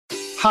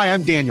Hi,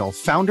 I'm Daniel,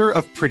 founder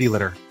of Pretty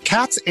Litter.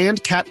 Cats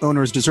and cat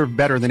owners deserve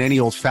better than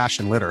any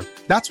old-fashioned litter.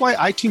 That's why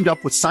I teamed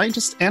up with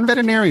scientists and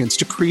veterinarians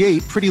to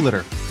create Pretty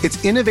Litter.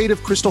 Its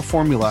innovative crystal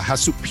formula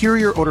has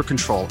superior odor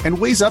control and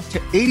weighs up to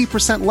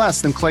 80%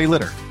 less than clay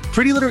litter.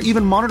 Pretty Litter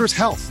even monitors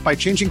health by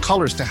changing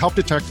colors to help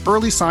detect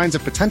early signs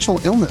of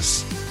potential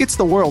illness. It's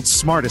the world's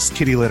smartest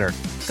kitty litter.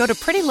 Go to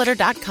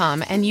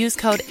prettylitter.com and use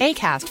code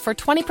ACAST for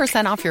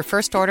 20% off your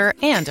first order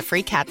and a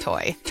free cat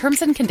toy.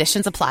 Terms and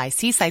conditions apply.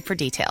 See site for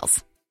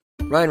details.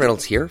 Ryan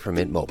Reynolds here from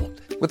Mint Mobile.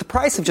 With the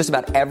price of just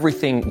about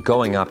everything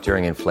going up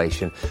during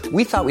inflation,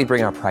 we thought we'd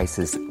bring our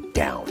prices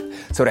down.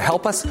 So to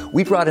help us,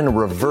 we brought in a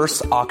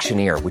reverse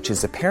auctioneer, which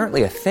is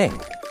apparently a thing.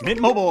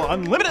 Mint Mobile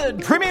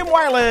Unlimited Premium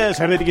Wireless.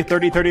 How to get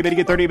 30, 30, bit to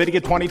get 30, bit to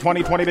get 20,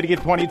 20, 20, bit to get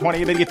 20,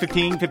 20, bit to get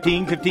 15,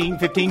 15, 15,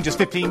 15, just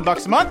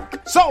 $15 a month?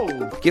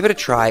 Sold! Give it a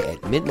try at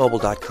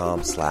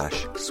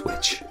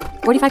mintmobile.com/switch.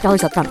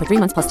 $45 up front for 3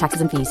 months plus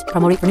taxes and fees.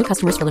 Promo rate for new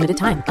customers for limited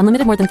time.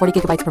 Unlimited more than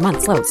 40 gigabytes per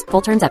month. Slows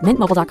full terms at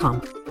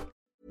mintmobile.com.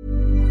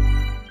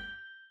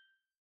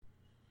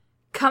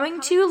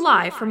 Coming to you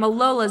live from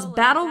Alola's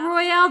Battle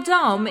Royale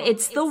Dome,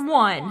 it's the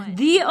one,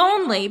 the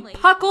only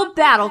Puckle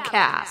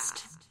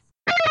Battlecast.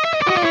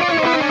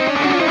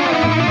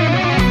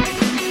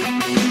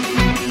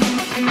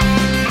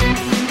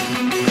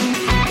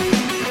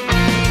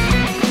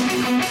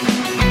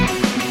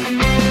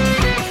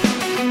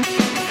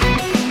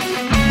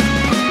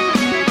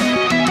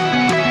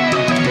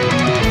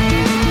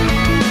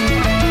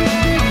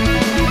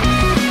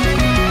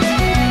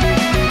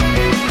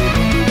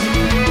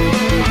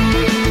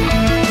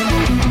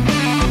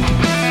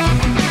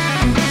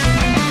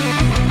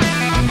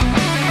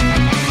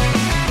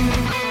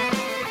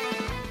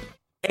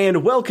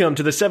 And welcome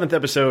to the 7th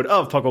episode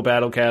of Puckle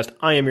Battlecast.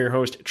 I am your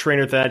host,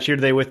 Trainer Thatch, here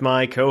today with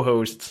my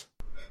co-hosts,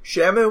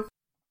 Shamu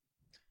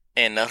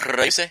and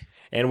Raise.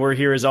 And we're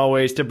here as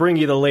always to bring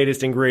you the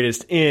latest and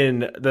greatest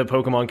in the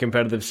Pokemon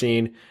competitive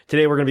scene.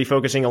 Today we're going to be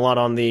focusing a lot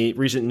on the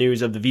recent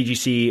news of the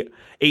VGC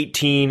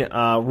 18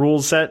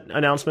 rules set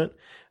announcement.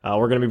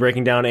 We're going to be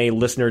breaking down a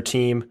listener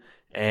team.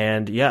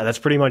 And yeah, that's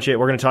pretty much it.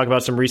 We're going to talk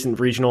about some recent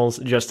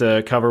regionals just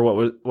to cover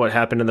what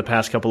happened in the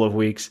past couple of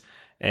weeks.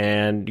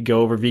 And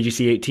go over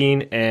VGC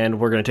 18, and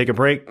we're going to take a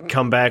break,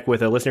 come back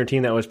with a listener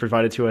team that was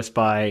provided to us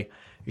by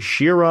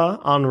Shira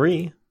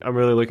Henri. I'm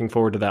really looking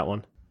forward to that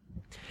one.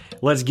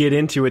 Let's get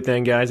into it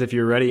then, guys, if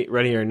you're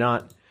ready or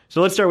not.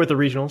 So let's start with the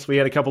regionals. We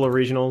had a couple of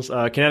regionals.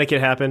 Connecticut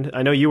happened.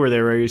 I know you were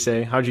there,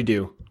 Ryusei. How'd you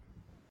do?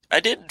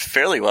 I did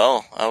fairly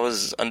well. I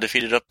was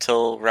undefeated up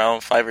till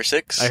round 5 or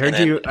 6. I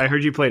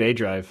heard you played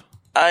A-Drive.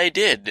 I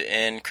did,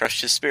 and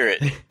crushed his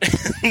spirit.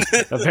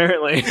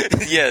 Apparently.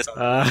 Yes.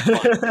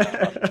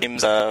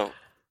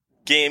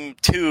 Game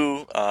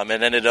 2,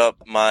 it ended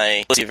up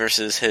my Blissey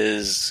versus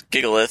his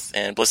Gigalith,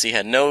 and Blissey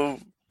had no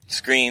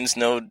screens,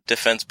 no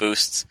defense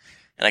boosts,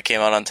 and I came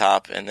out on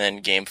top, and then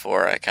Game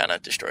 4, I kind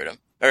of destroyed him.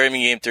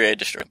 Game 3, I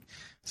destroyed him.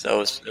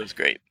 So it was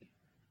great.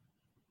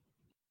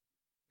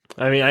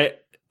 I mean,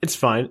 it's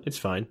fine. It's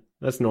fine.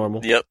 That's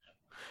normal. Yep.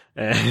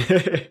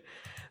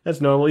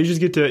 That's normal. You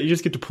just get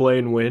to play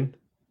and win.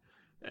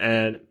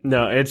 And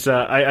no, it's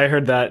I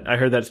heard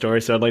that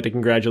story, so I'd like to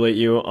congratulate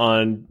you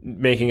on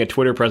making a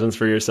Twitter presence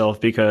for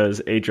yourself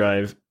because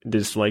A-Drive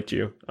disliked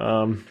you.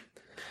 Even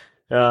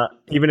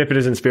if it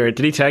is in spirit.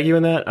 Did he tag you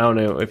in that? I don't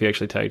know if he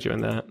actually tagged you in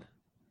that.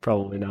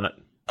 Probably not.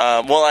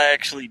 Well, I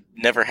actually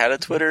never had a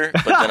Twitter,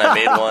 but then I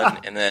made one,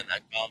 and then I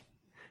found.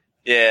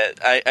 Yeah,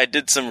 I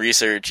did some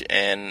research,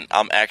 and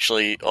I'm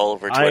actually all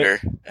over Twitter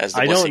as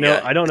the Blissey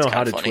guy. I don't know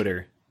how to funny.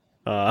 Twitter.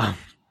 I'm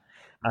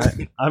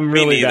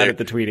really bad at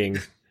the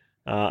tweeting.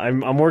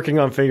 I'm working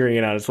on figuring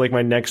it out. It's like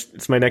my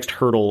next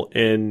hurdle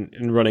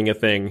in running a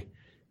thing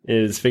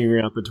is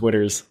figuring out the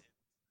Twitters.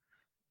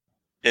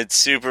 It's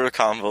super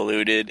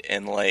convoluted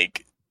and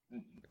like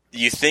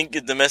you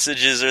think the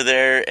messages are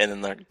there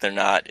and then they're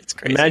not. It's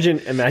crazy.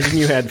 Imagine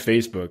you had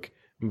Facebook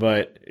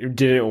but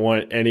didn't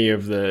want any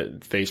of the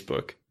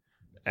Facebook.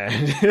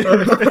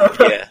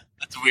 Yeah,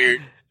 that's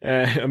weird.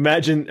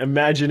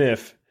 Imagine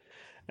if,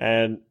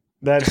 and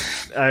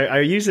that's I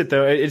use it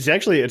though. It's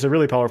a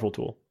really powerful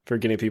tool for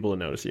getting people to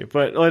notice you.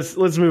 But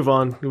let's move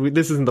on.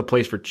 This isn't the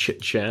place for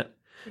chit chat.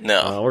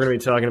 No, we're going to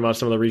be talking about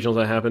some of the regionals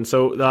that happened.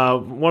 So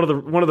one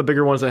of the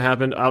bigger ones that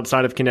happened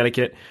outside of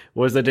Connecticut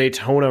was the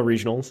Daytona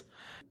regionals.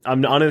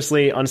 I'm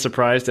honestly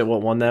unsurprised at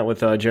what won that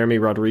with Jeremy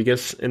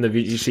Rodriguez in the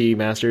VGC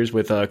Masters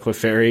with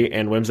Clefairy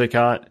and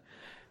Whimsicott.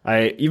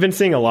 You've been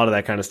seeing a lot of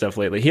that kind of stuff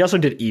lately. He also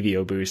did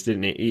EVO Boost,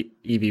 didn't he?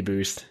 EV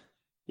Boost.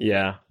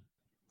 Yeah.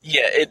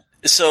 Yeah.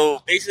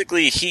 So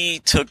basically, he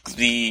took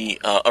the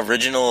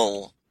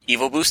original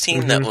Evo Boost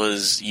team that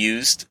was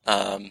used,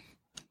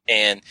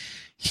 and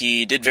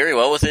he did very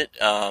well with it.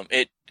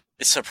 It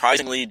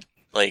surprisingly,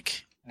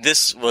 like,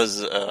 this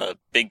was a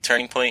big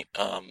turning point.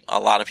 A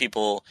lot of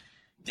people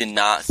did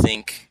not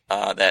think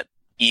that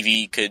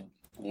EV could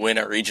win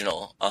a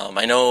regional.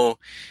 I know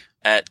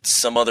at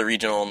some other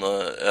regional in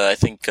the, I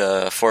think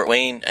Fort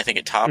Wayne, I think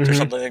it topped or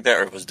something like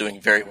that, or was doing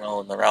very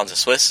well in the rounds of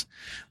Swiss.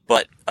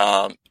 But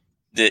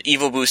the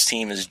Evo Boost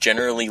team is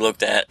generally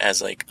looked at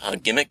as like a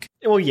gimmick.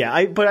 Well,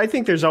 yeah, but I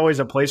think there's always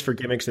a place for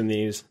gimmicks in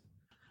these.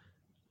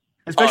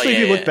 Especially if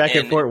you look back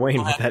at Fort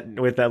Wayne with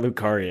that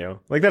Lucario.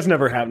 Like, that's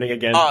never happening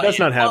again. That's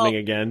not happening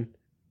again.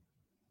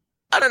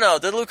 I don't know.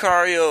 The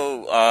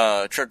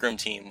Lucario Trick Room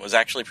team was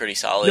actually pretty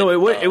solid. No,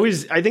 it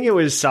was. I think it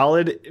was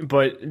solid,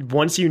 but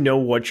once you know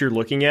what you're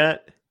looking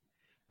at,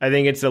 I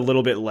think it's a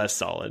little bit less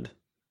solid.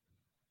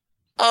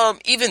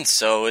 Even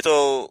so,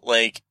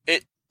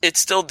 it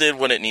still did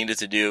what it needed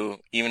to do,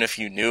 even if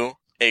you knew,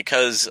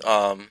 because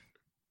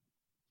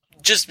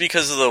just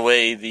because of the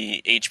way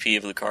the HP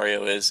of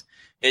Lucario is,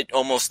 it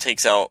almost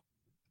takes out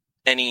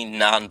any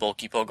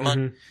non-bulky Pokemon.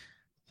 Mm-hmm.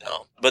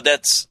 So, but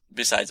that's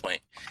besides the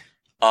point.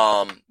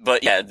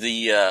 But yeah,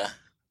 the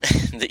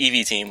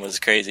EV team was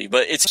crazy,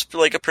 but it's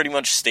like a pretty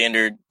much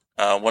standard,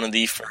 one of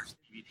the first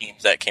EV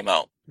teams that came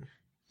out.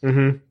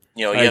 Mm-hmm.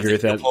 You know, you have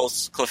the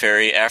Pulse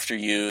Clefairy after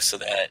you, so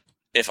that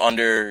if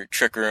under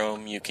Trick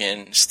Room, you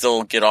can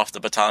still get off the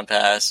Baton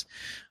Pass.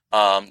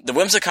 The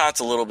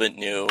Whimsicott's a little bit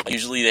new.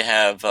 Usually they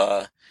have,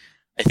 I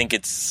think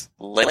it's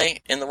Lele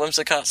in the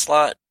Whimsicott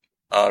slot,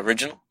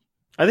 original.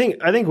 I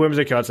think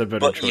Whimsicott's a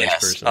better choice,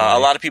 personally. A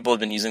lot of people have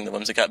been using the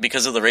Whimsicott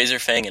because of the Razor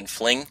Fang and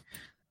Fling.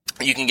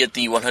 You can get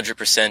the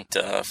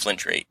 100%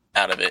 flinch rate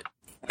out of it.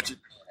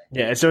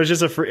 Yeah, so it's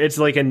just it's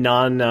like a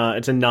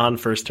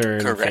non-first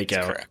turn fake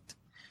out. Correct.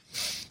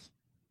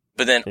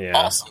 But then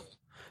also,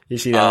 you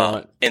see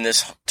that in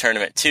this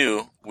tournament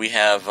too, we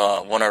have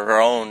one of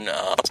our own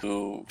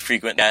who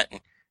frequent that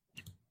and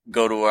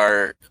go to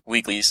our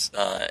weeklies.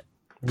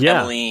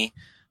 Emily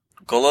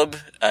Golub.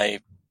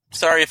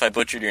 Sorry if I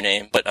butchered your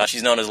name, but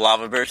she's known as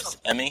Lava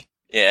Burst Emmy.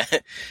 Yeah,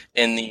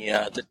 in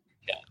that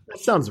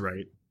sounds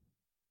right.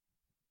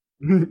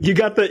 You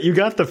got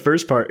the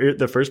first part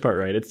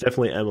right. It's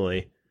definitely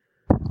Emily.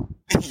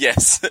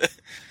 Yes.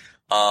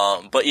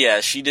 But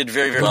yeah, she did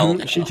very, very well.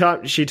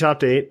 She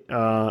topped 8,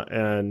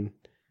 and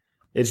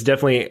it's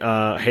definitely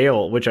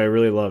Hale, which I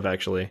really love,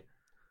 actually.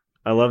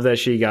 I love that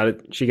she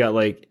got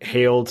like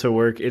Hale to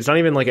work. It's not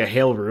even like a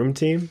Hale room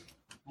team.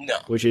 No.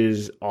 Which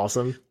is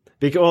awesome.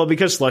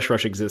 Because Slush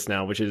Rush exists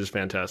now, which is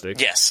fantastic.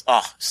 Yes.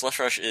 Slush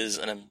Rush is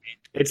an amazing.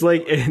 It's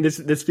like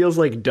this feels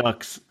like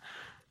Ducks,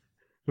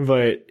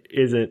 but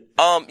isn't.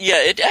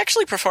 Yeah, it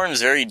actually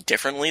performs very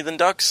differently than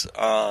Ducks.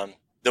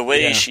 The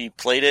way she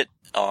played it,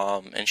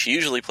 and she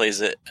usually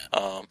plays it,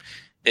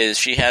 is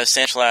she has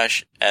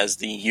Sandslash as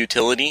the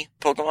utility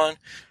Pokemon,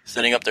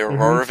 setting up the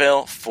Aurora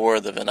Veil for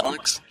the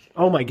Vanillix.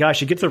 Oh my gosh,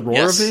 she gets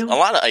Aurora Veil? A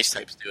lot of ice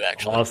types do,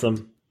 actually.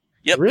 Awesome.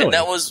 Yep, really? And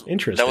that was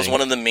interesting.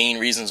 One of the main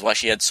reasons why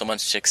she had so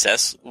much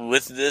success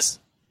with this.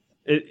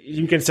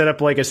 You can set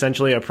up like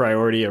essentially a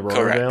priority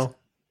Aurora Veil,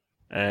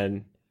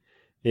 and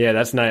yeah,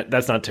 that's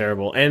not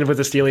terrible. And with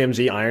the Steelium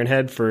Z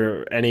Ironhead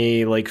for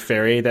any like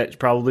fairy that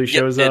probably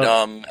shows up.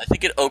 I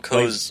think it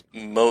OHKOs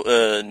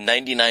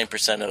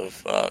 99%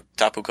 of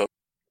Tapu Koko.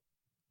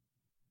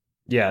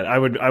 Yeah, I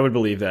would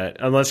believe that,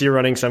 unless you're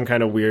running some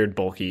kind of weird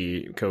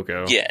bulky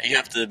Koko. Yeah, you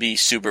have to be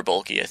super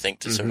bulky, I think,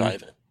 to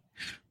survive it.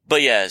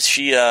 But yeah,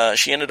 she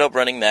ended up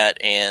running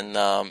that, and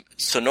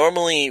so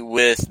normally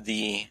with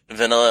the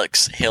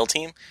Vanillix Hale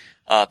team,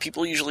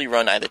 people usually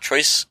run either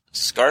Choice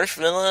Scarf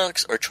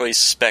Vanillix or Choice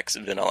Specs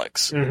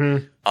Vanillix.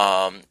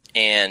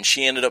 And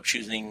she ended up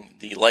choosing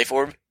the Life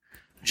Orb,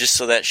 just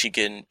so that she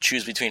can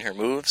choose between her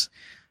moves.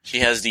 She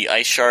has the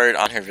Ice Shard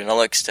on her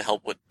Vanillix to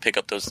help with pick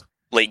up those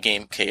late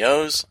game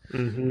KOs,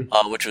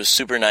 which was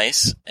super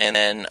nice. And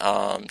then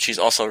she's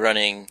also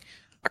running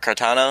a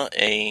Kartana,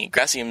 a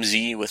Gracium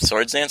Z with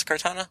Swords Dance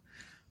Kartana.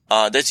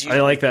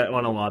 I like that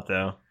one a lot,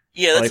 though.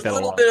 Yeah, that's a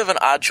little bit of an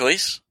odd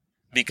choice,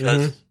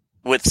 because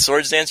with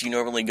Swords Dance, you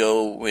normally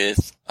go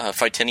with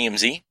Phytanium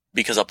Z,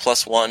 because a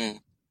 +1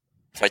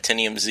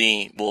 Phytanium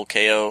Z will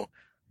KO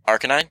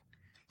Arcanine.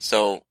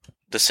 So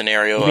the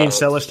scenario You mean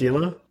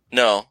Celesteela?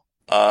 No.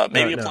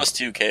 Maybe a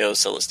 +2 KO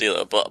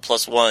Celesteela, but a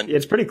 +1...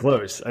 It's pretty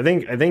close. I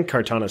think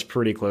Kartana's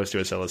pretty close to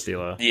a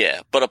Celesteela.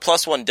 Yeah, but a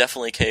 +1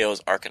 definitely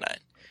KOs Arcanine.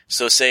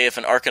 So say if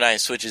an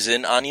Arcanine switches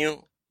in on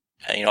you,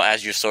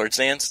 as your Swords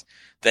Dance,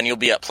 then you'll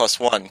be at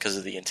 +1 because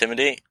of the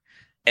Intimidate,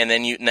 and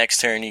then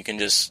next turn you can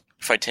just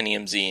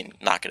Phytanium Z and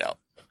knock it out.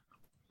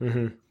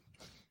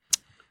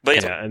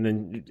 But yeah, and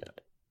then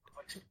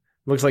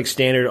looks like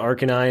standard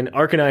Arcanine.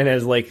 Arcanine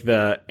has like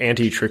the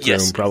anti-trick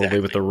room, probably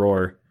with the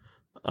Roar.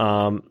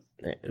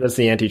 That's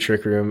the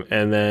anti-trick room,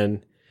 and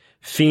then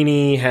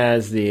Feeny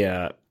has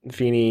the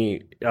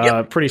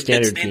pretty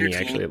standard Feeny,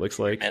 actually. It looks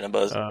like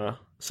Manabuzz.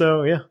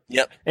 So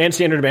yeah, and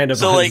standard Mandibuzz.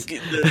 So like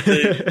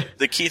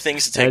the key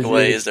things to take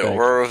away is the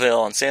Aurora Veil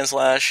on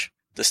Sandslash,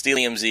 the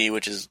Steelium Z,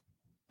 which is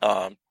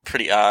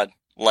pretty odd,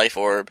 Life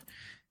Orb,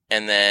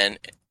 and then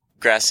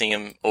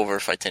Gracium over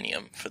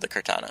Phytanium for the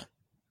Kartana.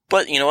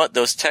 But you know what?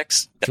 Those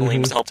techs definitely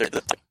must help their.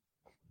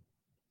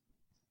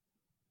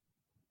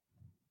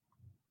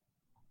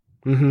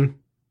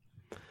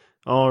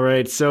 All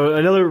right. So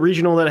another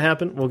regional that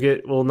happened,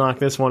 we'll knock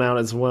this one out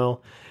as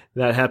well.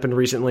 That happened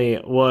recently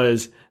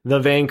was the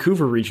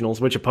Vancouver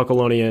regionals, which a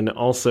Puckalonian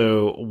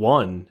also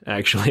won,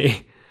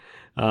 actually.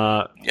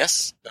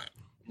 Yes.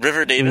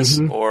 River Davis,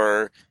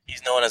 or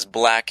he's known as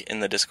Black in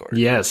the Discord.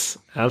 Yes,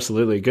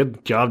 absolutely.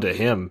 Good job to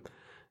him.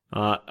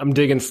 I'm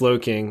digging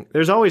Slowking.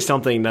 There's always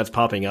something that's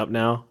popping up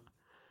now,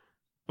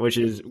 which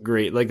is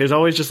great. Like, there's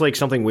always just like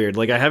something weird.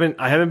 Like, I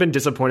haven't been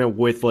disappointed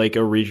with like a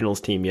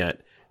regionals team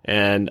yet,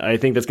 and I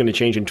think that's going to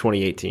change in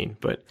 2018.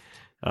 But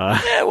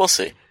yeah, we'll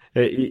see.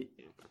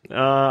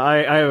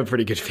 I have a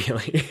pretty good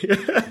feeling.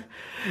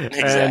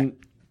 Exactly.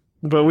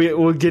 But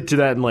we'll get to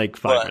that in like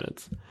 5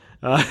 minutes.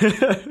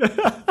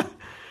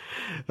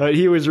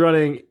 He was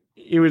running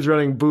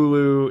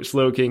Bulu,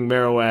 Slowking,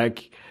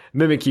 Marowak,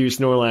 Mimikyu,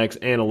 Snorlax,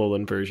 and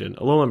Alolan Persian.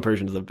 Alolan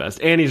Persian is the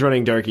best. And he's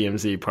running Dark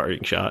EMC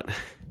Parting Shot,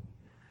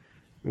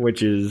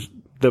 which is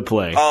the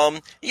play.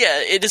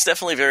 Yeah, it is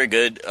definitely very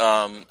good.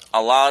 A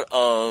lot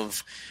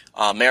of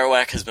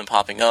Marowak has been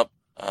popping up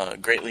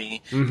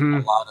greatly. Mm-hmm. A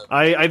lot of,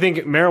 I think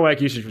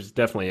Marowak usage was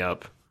definitely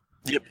up.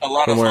 Yep, a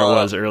lot from of where it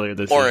was earlier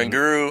this season.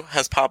 Oranguru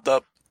has popped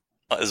up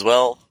as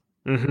well.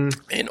 Mm-hmm.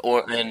 In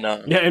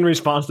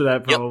response to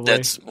that, probably. Yep,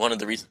 that's one of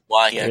the reasons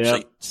why he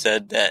actually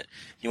said that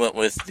he went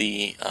with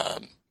the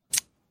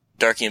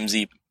Dark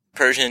EMZ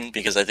Persian,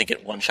 because I think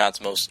it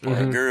one-shots most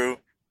Oranguru.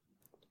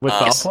 With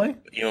Foul Play?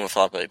 Even with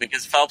Foul Play.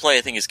 Because Foul Play,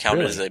 I think, is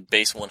counted as a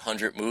base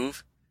 100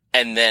 move,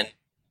 and then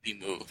the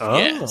move. Oh.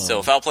 Yeah,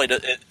 so Foul Play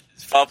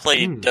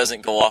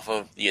doesn't go off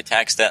of the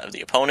attack stat of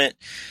the opponent.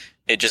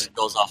 It just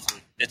goes off of...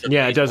 it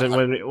doesn't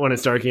when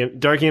it's Dark EMZ.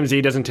 Dark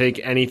EMZ doesn't take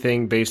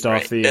anything based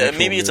off the...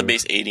 maybe it's move. a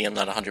base 80, I'm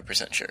not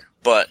 100% sure.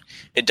 But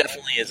it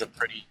definitely is a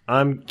pretty...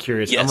 I'm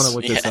curious. Yes, I'm going to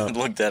look this up.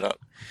 Look that up.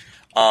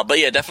 But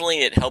yeah,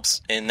 definitely it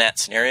helps in that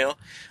scenario.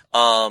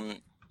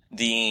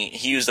 He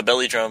used a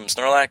Belly Drum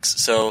Snorlax,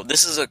 so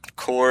this is a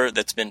core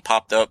that's been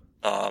popped up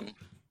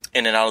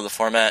in and out of the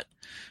format.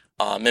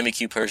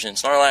 Mimikyu Persian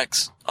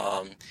Snorlax.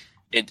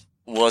 It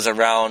was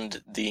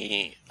around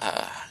the,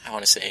 I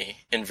want to say,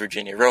 in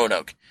Virginia,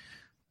 Roanoke.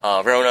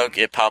 Roanoke,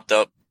 it popped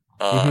up.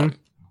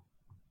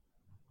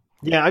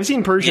 Yeah, I've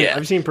seen Persian. Yeah.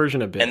 I've seen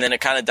Persian a bit, and then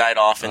it kind of died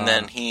off. And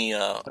then he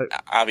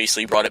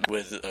obviously brought it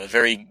with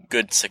very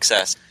good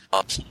success.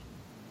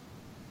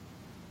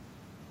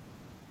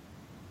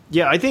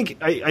 Yeah, I think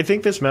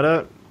this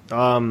meta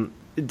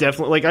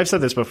definitely. Like I've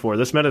said this before,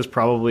 this meta is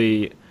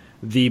probably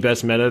the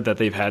best meta that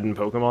they've had in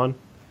Pokemon,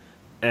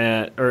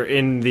 or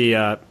in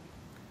the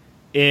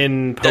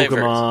in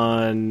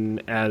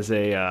Pokemon as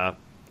a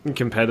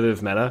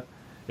competitive meta.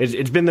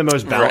 It's been the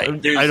most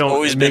balanced. Right. I don't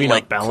always maybe been not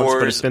like balanced,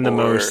 but it's been the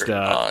most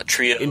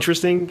trio.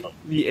 Interesting.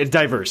 It's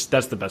diverse.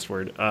 That's the best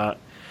word.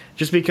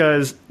 Just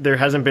because there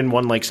hasn't been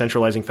one like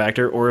centralizing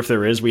factor, or if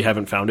there is, we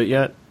haven't found it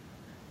yet.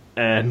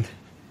 And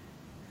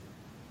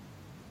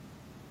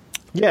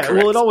yeah,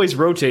 Correct. well, it always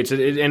rotates.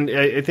 And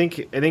I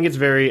think it's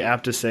very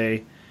apt to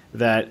say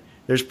that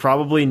there's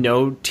probably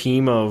no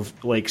team of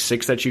like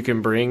 6 that you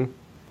can bring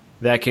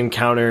that can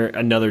counter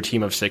another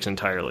team of 6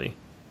 entirely.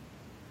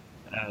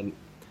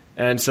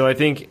 And so I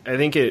think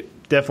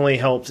it definitely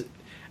helped.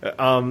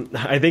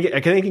 I think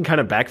it kind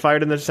of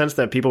backfired in the sense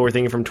that people were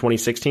thinking from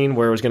 2016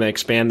 where it was going to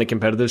expand the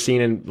competitive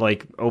scene and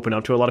like open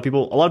up to a lot of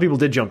people. A lot of people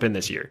did jump in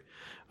this year.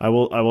 I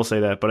will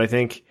say that, but I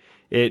think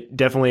it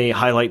definitely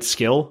highlights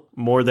skill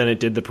more than it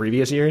did the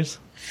previous years.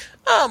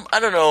 I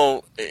don't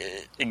know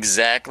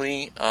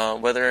exactly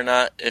whether or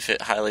not if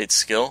it highlights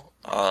skill.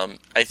 I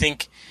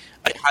think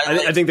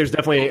there's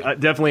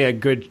definitely a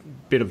good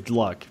bit of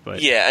luck,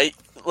 but yeah,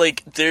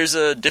 there's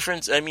a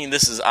difference. I mean,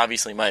 this is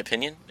obviously my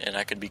opinion, and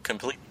I could be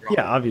completely wrong.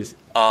 Yeah, obviously.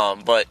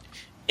 But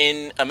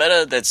in a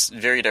meta that's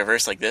very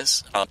diverse like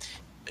this,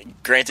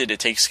 granted, it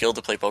takes skill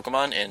to play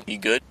Pokemon and be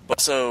good, but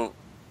also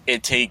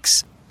it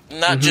takes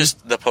not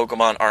just the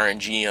Pokemon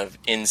RNG of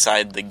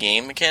inside the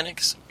game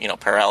mechanics,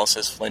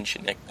 paralysis, flinch,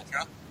 and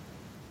etc.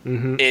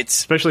 It's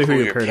especially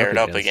who you're paired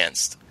up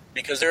against.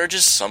 Because there are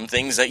just some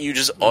things that you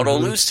just auto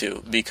lose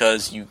to,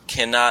 because you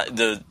cannot.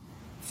 The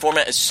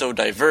format is so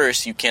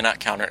diverse, you cannot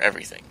counter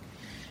everything.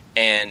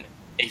 And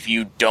if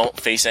you don't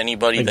face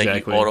anybody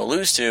that you auto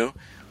lose to,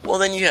 well,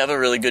 then you have a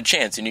really good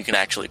chance, and you can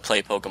actually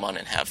play Pokemon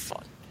and have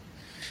fun.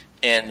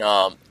 And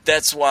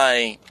that's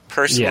why,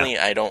 personally,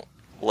 I don't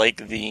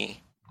like the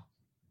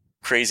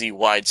crazy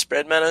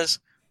widespread metas,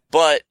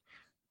 but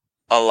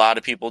a lot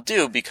of people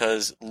do,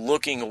 because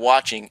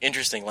watching,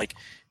 interesting, like,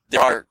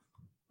 there are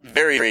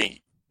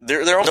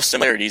there are no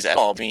similarities at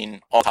all between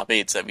all top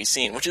 8s that we've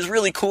seen, which is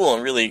really cool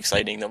and really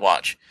exciting to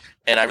watch.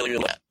 And I really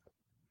like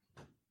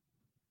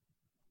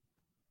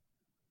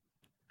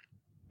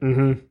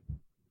that.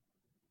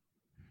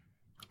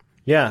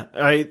 Yeah,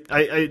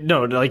 I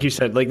no, like you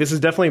said, like this is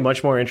definitely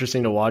much more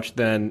interesting to watch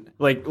than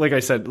like I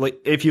said,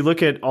 like if you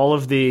look at all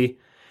of the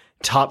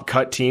top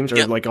cut teams, or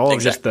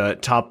just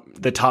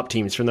the top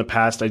teams from the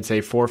past, I'd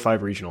say 4 or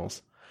 5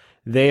 regionals,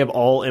 they have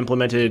all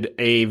implemented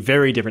a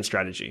very different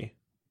strategy,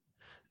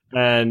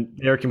 and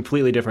they're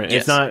completely different.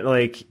 Yes. It's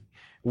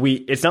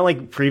not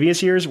like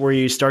previous years where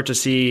you start to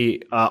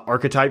see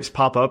archetypes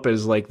pop up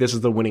as like this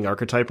is the winning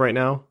archetype right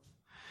now.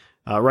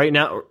 Right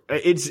now,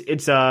 I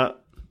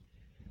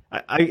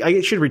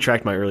should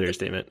retract my earlier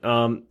statement.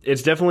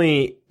 It's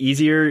definitely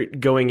easier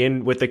going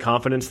in with the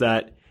confidence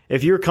that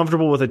if you're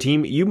comfortable with a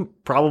team, you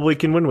probably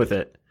can win with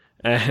it.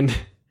 And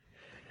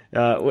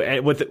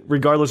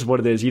regardless of what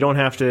it is, you don't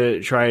have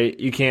to try.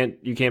 You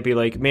can't be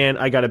like, man,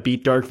 I got to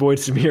beat Dark Void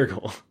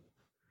Smeargle.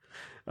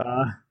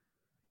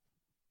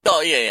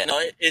 Oh yeah.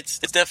 No, it's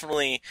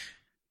definitely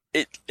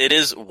it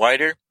is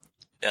wider,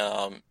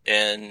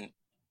 and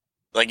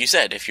like you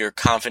said, if you're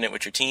confident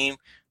with your team,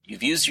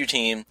 you've used your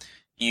team,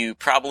 you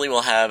probably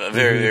will have a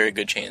very very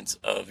good chance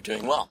of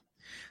doing well.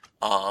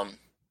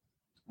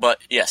 But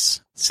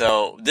yes,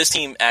 so this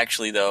team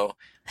actually though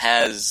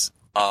has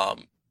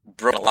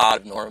broken a lot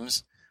of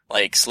norms.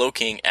 Like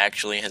Slowking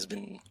actually has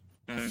been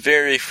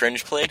very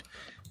fringe played,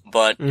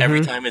 but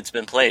every time it's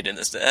been played, and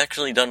it's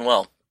actually done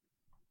well.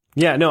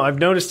 Yeah, no, I've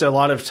noticed a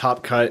lot of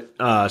top cut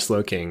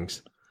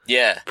Slowkings.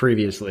 Yeah,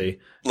 previously,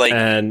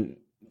 and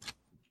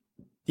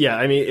yeah,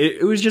 I mean,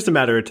 it was just a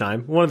matter of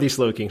time. One of these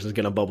Slowkings is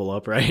going to bubble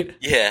up, right?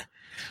 Yeah.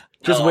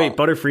 Just wait,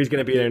 Butterfree's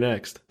going to be there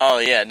next. Oh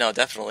yeah, no,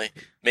 definitely.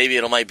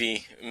 Maybe might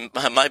be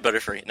my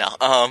Butterfree now.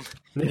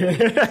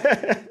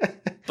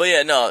 But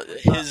yeah, no,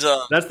 his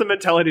that's the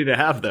mentality to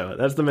have, though.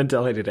 That's the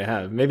mentality to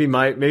have. Maybe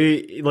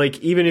like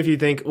even if you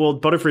think, well,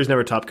 Butterfree's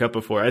never top cut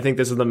before. I think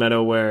this is the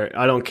meta where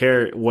I don't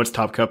care what's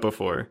top cut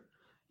before.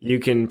 You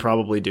can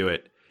probably do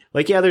it.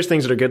 Like, yeah, there's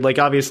things that are good. Like,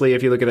 obviously,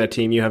 if you look at that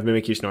team, you have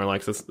Mimikyu,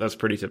 Snorlax. That's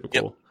pretty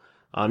typical.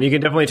 Yep. You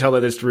can definitely tell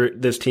that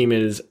this team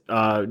is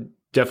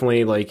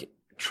definitely like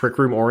Trick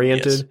Room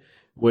oriented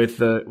with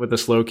the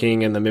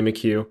Slowking and the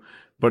Mimikyu,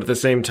 but at the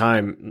same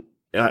time,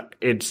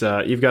 it's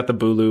you've got the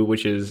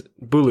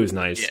Bulu's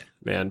nice,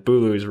 man.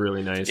 Bulu is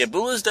really nice. Yeah,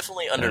 Bulu is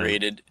definitely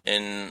underrated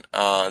in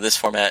this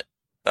format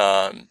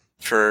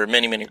for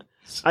many reasons.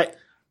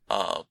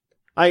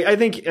 I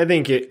think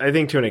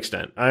to an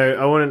extent.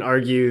 I wouldn't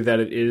argue that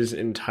it is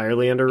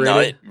entirely underrated. No,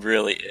 it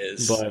really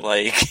is. But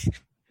like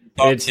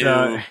it's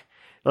I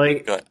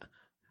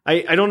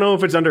don't know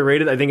if it's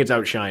underrated. I think it's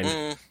outshined.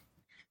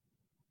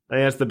 I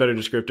think that's the better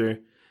descriptor.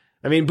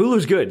 I mean,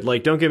 Bulu's good.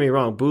 Like, don't get me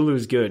wrong,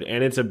 Bulu's good,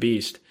 and it's a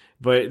beast.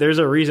 But there's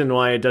a reason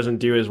why it doesn't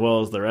do as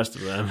well as the rest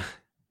of them,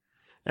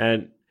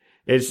 and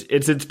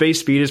its base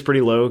speed is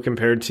pretty low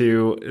compared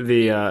to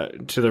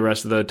the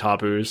rest of the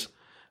Tapus.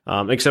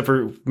 Except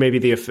for maybe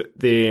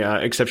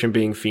the exception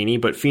being Feeny,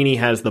 but Feeny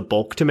has the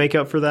bulk to make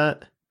up for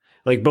that,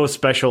 like both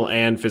special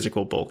and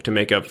physical bulk to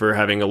make up for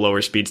having a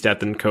lower speed stat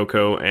than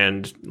Coco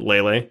and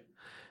Lele.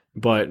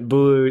 But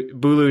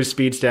Bulu's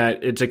speed stat,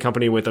 it's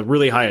accompanied with a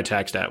really high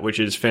attack stat, which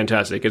is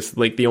fantastic. It's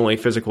like the only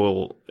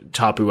physical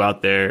Tapu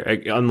out there,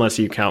 unless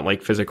you count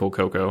like physical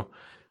Coco,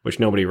 which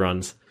nobody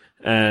runs,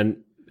 and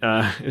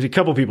a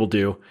couple people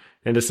do.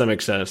 And to some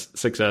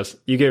success,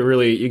 you get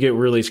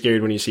really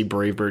scared when you see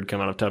Brave Bird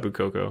come out of Tapu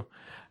Koko,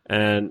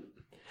 and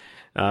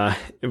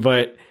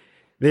but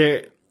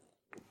the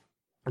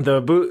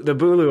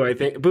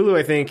Bulu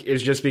I think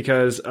is just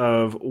because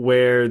of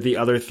where the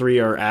other three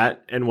are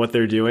at and what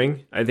they're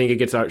doing. I think it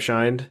gets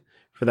outshined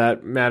for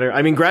that matter.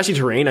 I mean, Grassy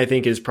Terrain I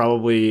think is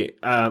probably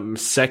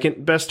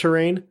second best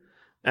terrain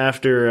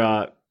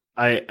after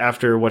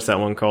what's that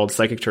one called,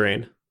 Psychic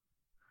Terrain.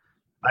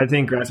 I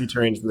think Grassy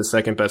Terrain is the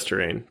second best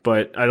terrain,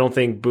 but I don't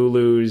think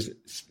Bulu's.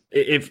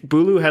 If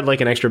Bulu had like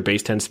an extra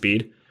base 10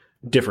 speed,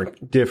 different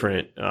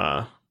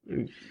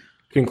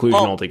conclusion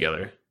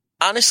altogether.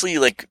 Honestly,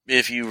 like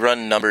if you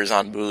run numbers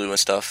on Bulu and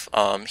stuff,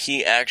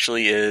 he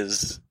actually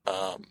is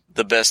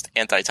the best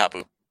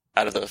anti-Tapu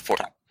out of the four.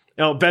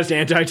 Oh, best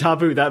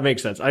anti-Tapu? That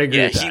makes sense. I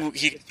agree with that.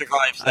 He can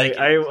survive.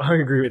 I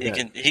agree with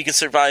that. He can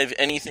survive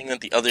anything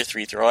that the other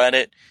three throw at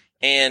it,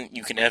 and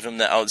you can have him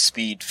to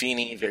outspeed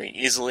Feeny very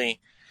easily.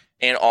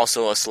 And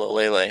also a slow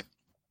Lele.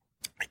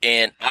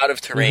 And out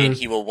of terrain,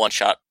 he will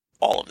one-shot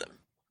all of them.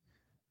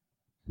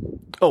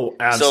 Oh,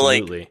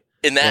 absolutely. So, like,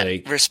 in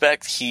that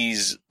respect,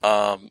 he's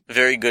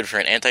very good for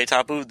an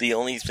anti-Tapu. The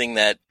only thing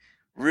that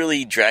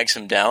really drags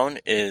him down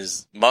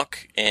is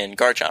Muck and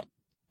Garchomp.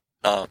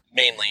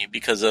 Mainly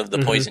because of the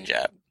Poison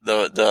Jab,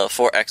 the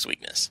 4X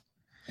weakness.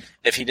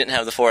 If he didn't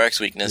have the 4X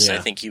weakness, I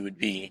think he would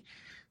be...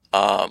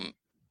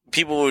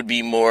 people would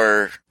be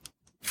more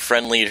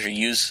friendly to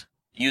use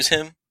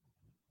him.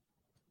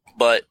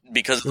 But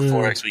because of the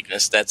 4X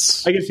weakness,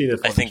 that's I can see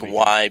that. I think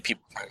why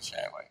people try to shy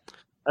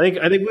away.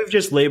 I think we've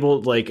just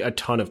labeled like a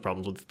ton of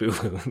problems with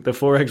Bulu. The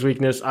 4X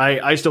weakness,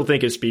 I still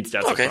think his speed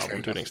stats a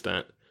problem to an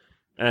extent,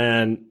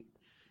 and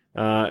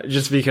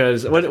just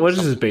because what is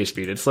his base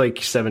speed? It's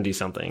like 70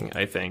 something,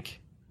 I think.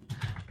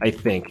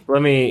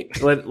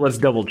 Let's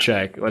double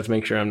check. Let's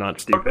make sure I'm not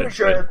stupid. I'm pretty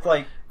sure it's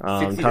like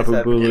 60 to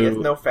 70. Bulu,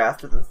 it's no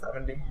faster than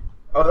 70.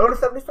 Oh,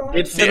 it's 75?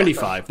 It's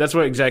 75. That's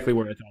exactly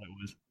where I thought it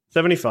was.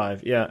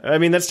 75, yeah. I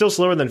mean, that's still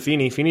slower than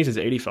Feeny. Feeny's is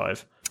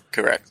 85.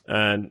 Correct.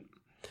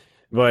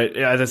 But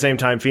at the same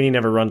time, Feeny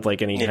never runs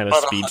like any kind of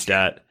speed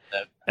stat,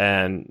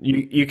 and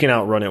you can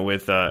outrun it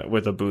with a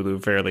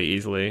Bulu fairly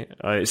easily.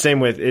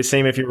 Same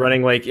if you're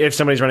running like if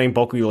somebody's running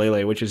bulk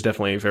Lele, which is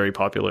definitely very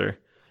popular.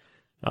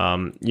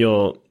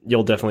 You'll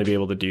definitely be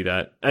able to do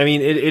that. I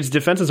mean, its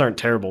defenses aren't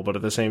terrible, but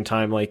at the same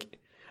time, like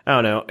I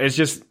don't know, it's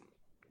just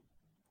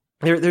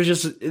there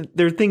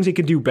are things it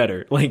could do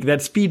better. Like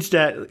that speed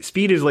stat.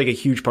 Speed is like a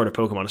huge part of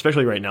Pokemon,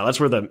 especially right now. That's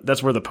where the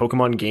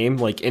Pokemon game,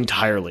 like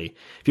entirely.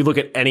 If you look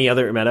at any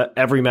other meta,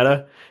 every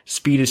meta,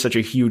 speed is such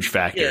a huge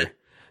factor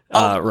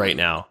right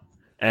now.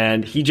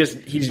 And he's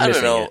missing I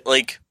don't know, it.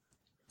 like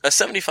a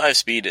 75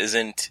 speed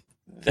isn't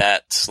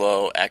that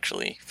slow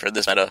actually for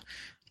this meta.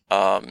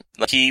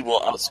 Like he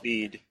will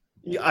outspeed.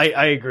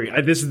 I agree.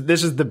 This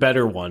is the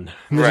better one.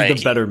 This is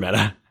the better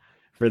meta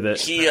for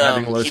this. He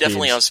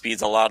definitely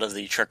outspeeds a lot of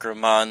the Trick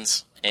Room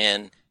mons,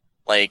 and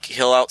like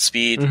he'll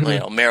outspeed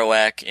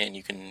Marowak, and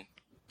you can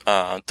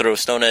throw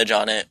Stone Edge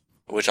on it,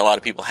 which a lot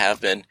of people have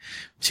been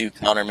to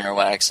counter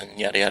Marowaks and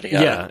yada yada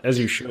yada. Yeah, as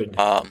you should.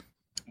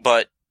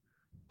 But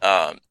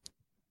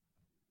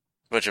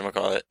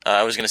whatchamacallit,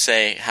 I was going to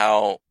say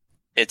how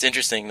it's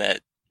interesting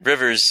that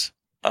Rivers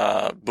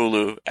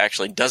Bulu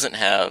actually doesn't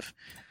have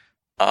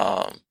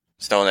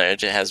Stone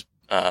Edge. It has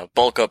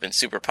Bulk Up and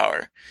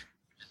Superpower.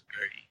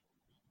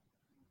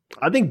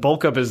 I think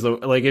Bulk Up is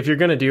if you're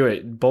going to do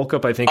it, Bulk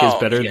Up I think is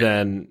better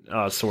than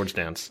Swords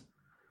Dance.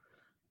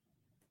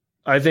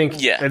 I think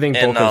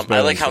Bulk Up's better.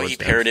 I like than how Swords he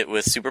Dance. paired it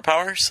with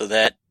Superpower so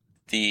that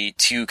the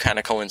two kind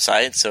of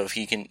coincide. So if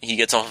he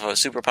gets off of a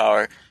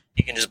Superpower,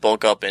 he can just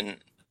Bulk Up and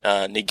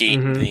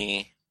negate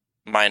the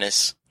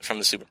minus from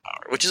the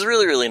Superpower, which is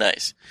really, really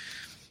nice.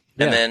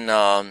 Yeah. And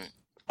then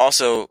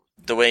also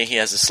the way he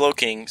has the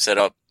Slowking set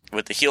up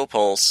with the Heal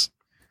Pulse,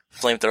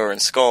 Flamethrower,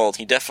 and Scald,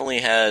 he definitely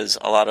has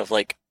a lot of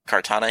like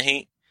Kartana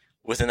hate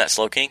within that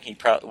Slowking.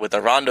 With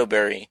a Rondo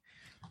Berry,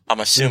 I'm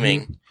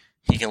assuming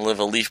he can live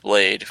a Leaf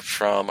Blade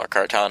from a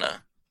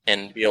Kartana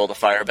and be able to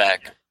fire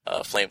back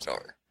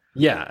Flamethrower.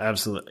 Yeah,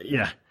 absolutely.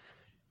 Yeah.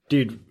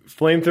 Dude,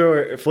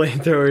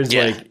 Flamethrower is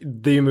like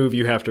the move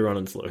you have to run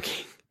on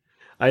Slowking.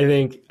 I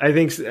think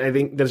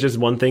that's just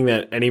one thing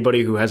that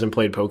anybody who hasn't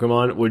played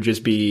Pokemon would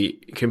just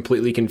be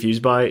completely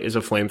confused by is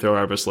a Flamethrower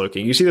out of a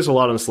Slowking. You see this a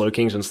lot on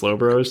Slowkings and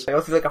Slowbros. I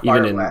also like a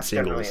Fire Blast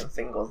generally in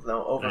singles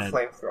though over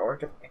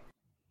Flamethrower.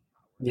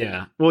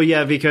 Yeah. Well,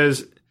 yeah,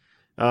 because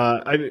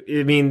I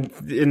mean,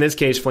 in this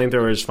case,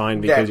 Flamethrower is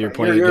fine because you're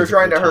playing. You're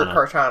trying to hurt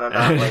Kartana,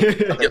 not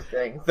like other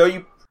things. Though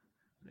you.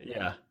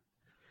 Yeah.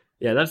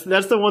 Yeah,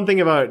 that's the one thing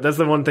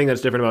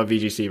that's different about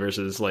VGC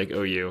versus like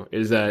OU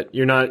is that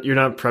you're not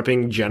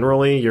prepping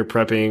generally, you're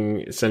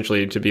prepping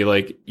essentially to be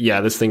like, yeah,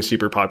 this thing's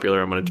super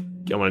popular, I'm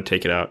gonna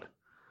take it out.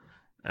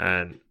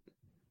 And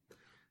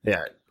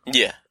yeah.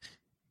 Yeah.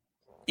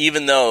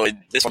 Even though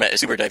this format is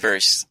super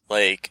diverse,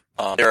 like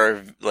there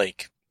are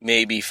like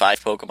maybe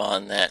 5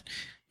 Pokemon that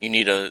you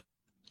need to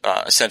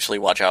essentially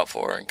watch out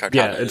for in Kartana.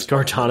 Yeah, it's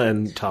Kartana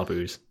and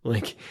Tapus.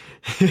 Like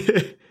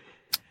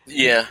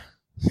yeah.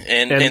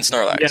 And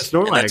Snorlax. Yeah,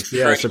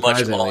 Snorlax.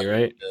 Surprisingly,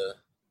 right?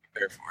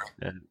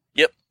 Yeah.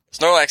 Yep.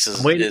 Snorlax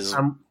is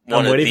I'm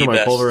waiting for my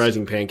best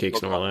pulverizing pancake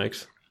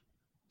Snorlax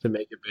to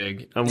make it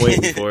big. I'm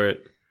waiting for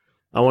it.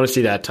 I want to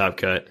see that top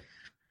cut.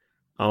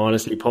 I want to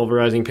see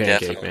pulverizing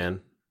pancake, Definitely.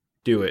 man.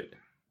 Do it.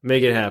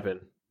 Make it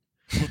happen.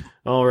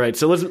 All right,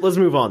 so let's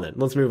move on then.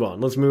 Let's move on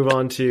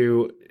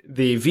to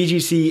the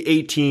VGC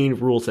 18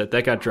 rule set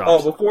that got dropped.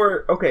 Oh,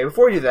 before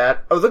you do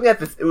that, I was looking at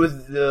this. It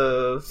was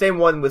the same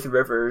one with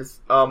Rivers.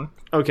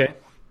 Okay.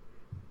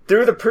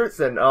 Through the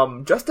person,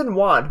 Justin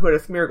Wan, who had a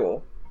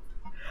Smeargle.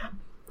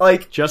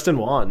 Like Justin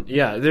Wan,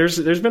 yeah. There's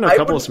been a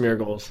couple of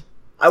Smeargles.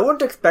 I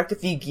wouldn't expect to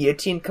see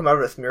Guillotine come out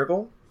of a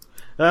Smeargle.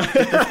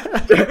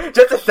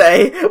 Just to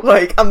say,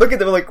 like, I'm looking at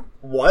them like,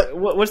 what?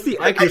 What's the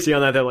accuracy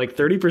on that though? Like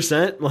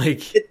 30%?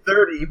 Like it's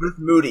 30, but it's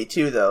moody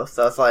too, though.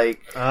 So it's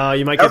like,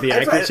 you might get the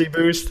accuracy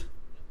boost.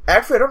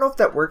 Actually, I don't know if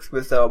that works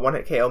with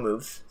one-hit KO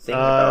moves.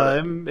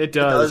 It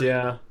does,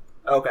 yeah.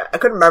 Okay, I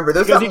couldn't remember.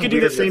 Because you could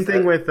do the same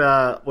thing with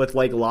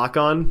like Lock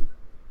On.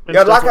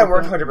 Yeah, Lock On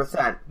works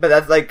 100%, but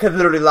that's like because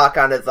literally Lock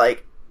On is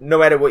like no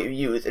matter what you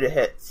use, it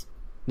hits.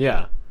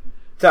 Yeah.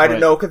 So I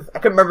didn't know because I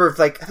couldn't remember if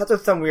like I thought there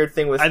was some weird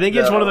thing with. I think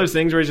it's one of those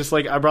things where he's just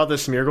like, I brought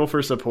this Smeargle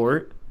for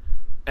support,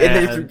 and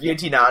then he threw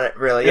Guillotine on it.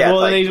 Really, yeah.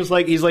 Well, and then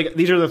he's like,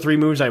 these are the 3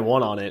 moves I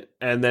want on it,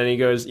 and then he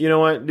goes, you know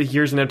what?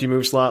 Here's an empty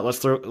move slot.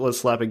 Let's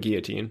slap a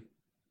Guillotine.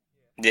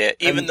 Yeah,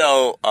 even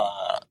though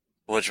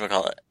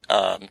whatchamacallit,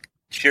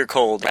 Sheer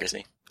Cold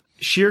accuracy.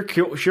 Sheer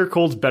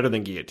Cold's better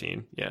than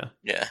Guillotine. Yeah.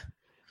 Yeah.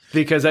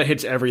 Because that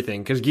hits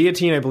everything. Because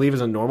Guillotine, I believe, is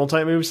a normal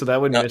type move, so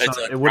that wouldn't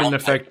it wouldn't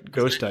affect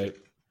Ghost type.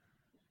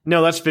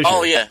 No, that's Fissure.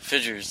 Oh yeah,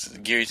 Fissure's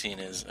Guillotine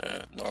is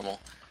normal.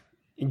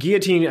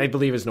 Guillotine, I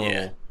believe, is normal.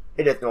 Yeah.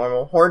 It is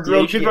normal. Horn Drill.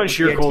 Yeah, you should run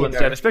Sheer Cold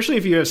instead, especially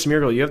if you have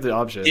Smeargle. You have the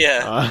option.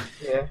 Yeah.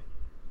 Yeah.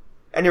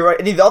 And you're right.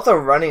 And he's also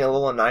running a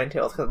little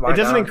Ninetales because it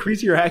doesn't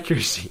increase your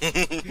accuracy.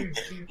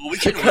 Well, we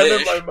can kind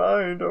of my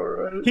mind,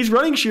 alright. He's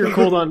running Sheer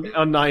Cold on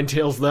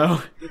Ninetales though.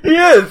 He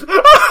is.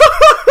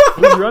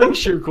 He's running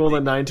Sheer Cold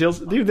on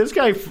Ninetales, dude. This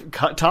guy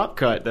top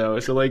cut though,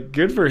 so like,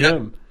 good for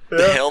him.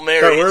 The Hail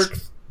Marys. That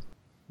works.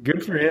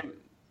 Good for him.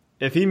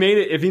 If he made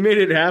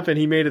it happen,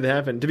 he made it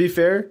happen. To be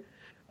fair,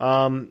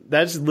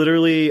 that's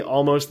literally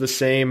almost the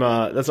same.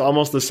 That's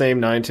almost the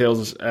same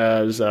Ninetales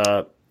as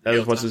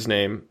what's his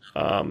name?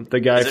 The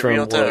guy from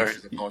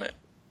Worlds.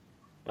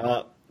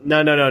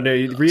 No.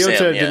 Ryota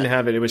Sam, didn't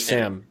have it. It was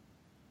Sam.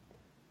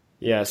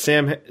 Yeah,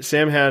 Sam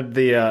had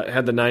the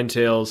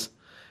Ninetales,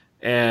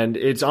 and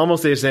it's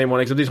almost the same one,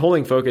 except he's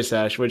holding Focus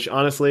Sash, which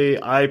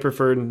honestly, I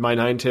preferred my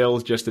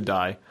Ninetales just to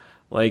die.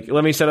 Like,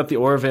 let me set up the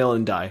Aura Veil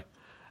and die.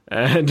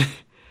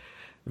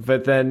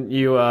 But then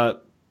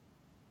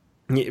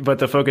but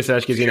the Focus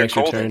Sash gives you an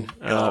extra turn.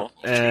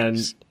 And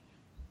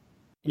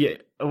yeah,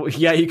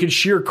 you can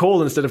sheer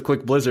cold instead of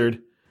click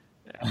Blizzard.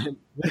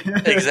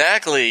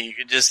 Exactly. You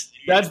could just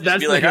that's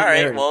be like, all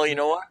right, well, you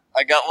know what?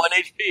 I got 1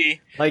 HP.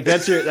 Like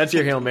that's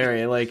your Hail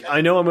Mary. Like,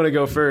 I know I'm going to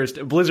go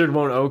first. Blizzard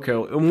won't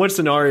Oko. In what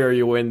scenario are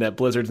you in that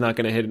Blizzard's not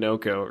going to hit an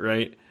Oko,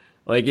 right?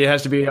 Like, you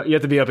have to be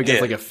up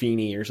against like a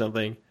Feeny or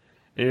something.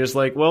 And you're just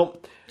like, well,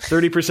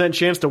 30%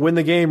 chance to win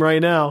the game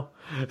right now.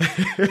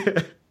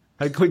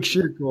 I click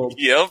sheer cold.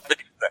 Yep,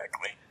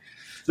 exactly.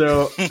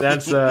 So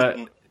that's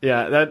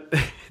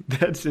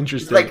that's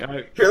interesting. Like,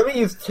 here, let me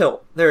use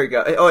tilt. There we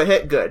go. Oh, it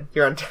hit good.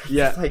 You're on.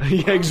 Yeah, like,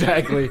 yeah,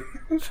 exactly.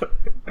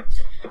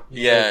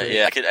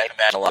 Yeah. I could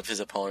imagine a lot of his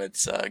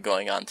opponents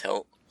going on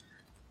tilt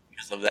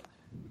because of that.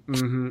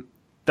 Mm-hmm.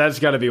 That's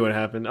got to be what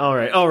happened. All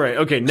right.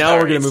 Okay, now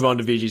we're going to move on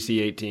to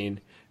VGC 18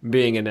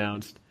 being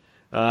announced.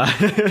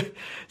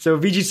 So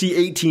VGC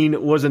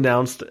 18 was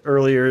announced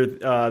earlier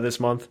this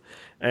month,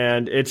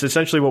 and it's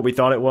essentially what we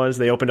thought it was.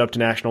 They opened up to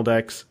national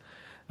decks,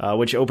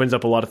 which opens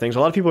up a lot of things. A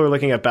lot of people are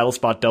looking at Battle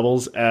Spot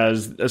doubles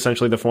as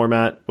essentially the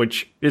format,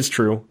 which is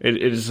true. It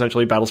is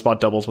essentially Battle Spot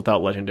doubles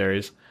without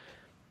legendaries.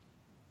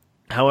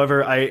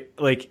 However,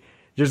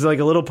 there's like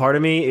a little part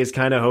of me is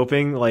kind of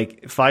hoping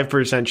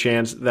 5%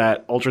 chance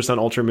that Ultra Sun,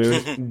 Ultra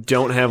Moon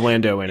don't have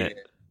Lando in it.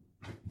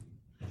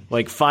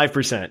 Like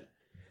 5%.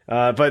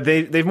 But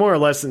they've more or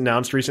less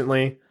announced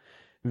recently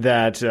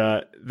that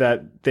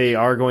they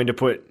are going to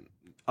put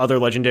other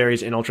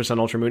legendaries in Ultra Sun,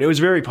 Ultra Moon. It was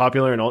very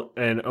popular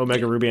in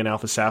Omega Ruby and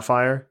Alpha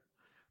Sapphire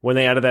when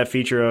they added that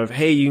feature of,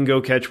 hey, you can go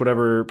catch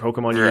whatever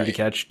Pokemon you need to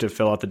catch to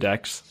fill out the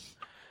decks.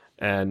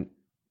 And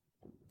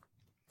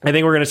I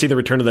think we're going to see the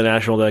return of the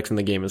national decks in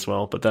the game as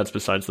well, but that's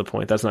besides the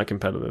point. That's not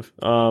competitive.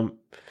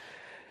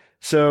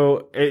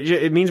 So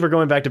it means we're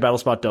going back to Battle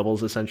Spot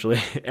doubles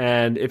essentially.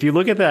 And if you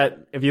look at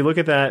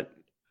that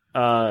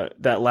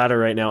ladder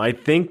right now, I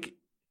think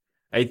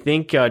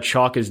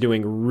Chalk is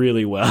doing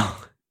really well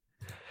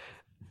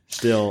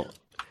still,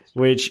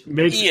 which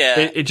makes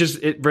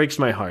it breaks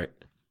my heart.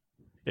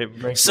 It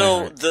breaks my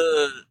heart.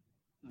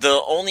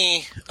 The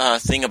only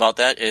thing about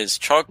that is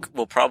Chalk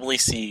will probably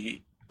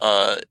see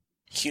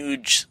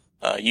huge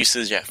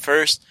usage at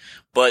first,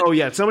 but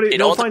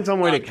they'll find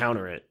some way to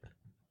counter it.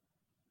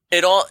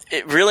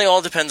 It really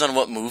all depends on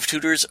what move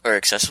tutors are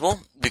accessible,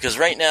 because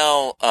right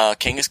now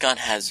Kangaskhan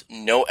has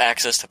no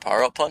access to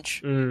Power Up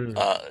Punch.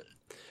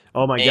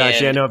 Oh my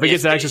gosh, yeah, no, if it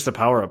gets access to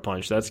Power Up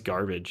Punch, that's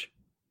garbage.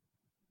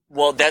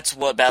 Well, that's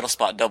what Battle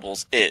Spot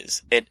doubles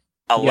is. It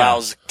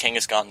allows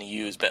Kangaskhan to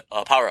use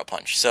Power Up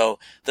Punch, so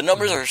the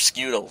numbers are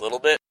skewed a little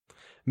bit.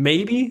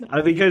 Maybe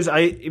because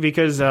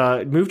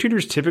move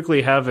tutors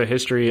typically have a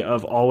history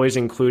of always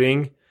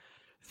including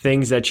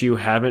things that you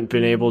haven't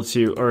been able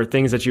to, or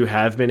things that you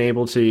have been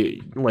able to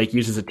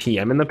use as a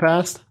TM in the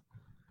past.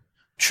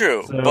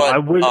 True, so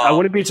but I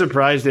wouldn't be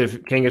surprised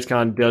if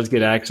Kangaskhan does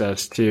get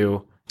access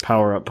to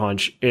Power Up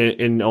Punch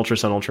in Ultra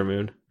Sun, Ultra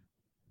Moon.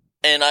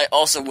 And I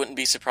also wouldn't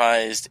be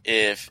surprised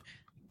if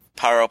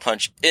Power Up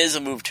Punch is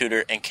a move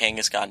tutor and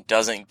Kangaskhan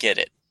doesn't get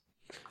it.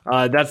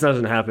 That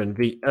doesn't happen.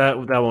 That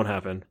won't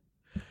happen.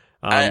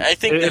 I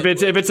think if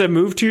it's a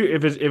move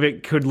tutor, if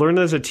it could learn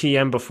it as a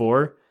TM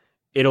before,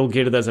 it'll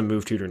get it as a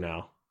move tutor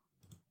now.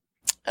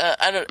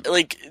 I don't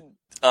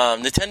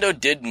Nintendo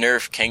did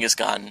nerf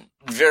Kangaskhan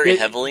very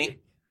heavily.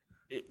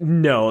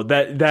 No,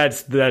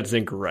 that's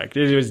incorrect.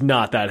 It was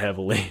not that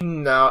heavily.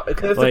 No,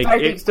 because the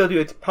fact you can still do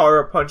its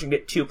Power Up Punch and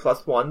get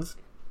 2+1s.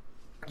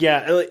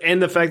 Yeah,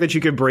 and the fact that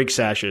you could break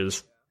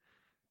sashes.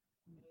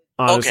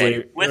 Honestly,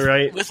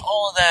 okay, with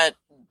all of that,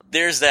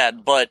 there's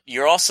that, but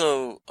you're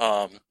also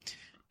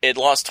it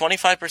lost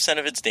 25%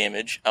 of its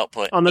damage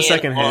output on the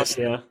second hit,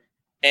 yeah.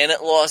 And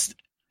it lost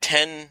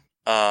 10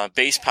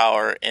 base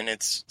power in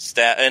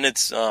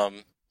its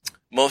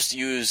most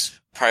used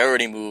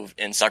priority move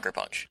in Sucker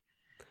Punch.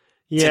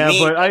 Yeah,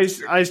 but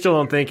I still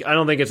don't think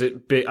that's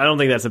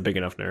a big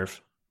enough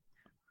nerf.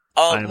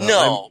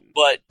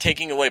 But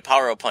taking away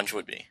Power Up Punch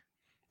would be.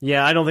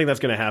 Yeah, I don't think that's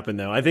going to happen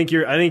though. I think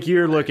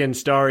you're looking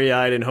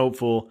starry-eyed and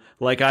hopeful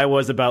like I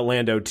was about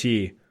Lando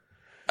T.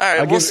 All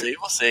right, we'll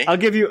see. I'll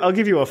give you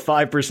a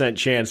 5%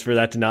 chance for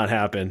that to not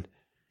happen.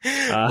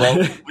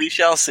 Well, we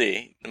shall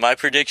see. My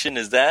prediction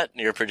is that.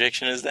 Your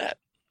prediction is that.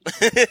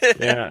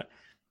 Yeah.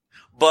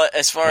 But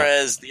as far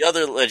as the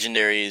other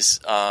legendaries,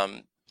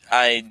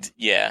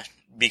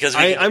 because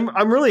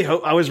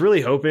I was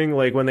really hoping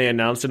when they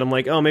announced it, I'm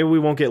like, oh, maybe we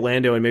won't get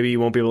Lando and maybe you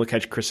won't be able to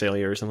catch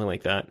Cresselia or something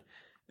like that.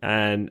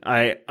 And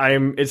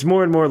it's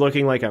more and more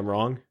looking like I'm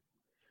wrong.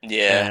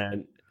 Yeah.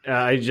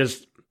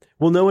 And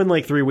we'll know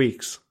in 3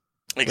 weeks.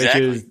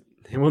 Exactly.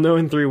 We'll know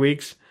in 3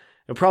 weeks.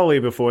 Probably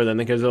before then,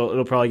 because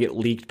it'll probably get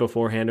leaked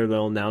beforehand, or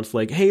they'll announce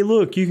hey,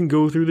 look, you can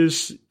go through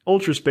this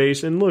Ultra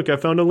Space, and look, I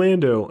found a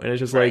Lando. And it's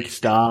just like,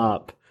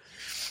 stop.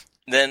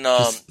 Then,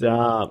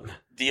 stop.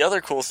 The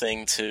other cool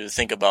thing to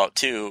think about,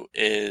 too,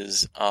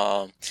 is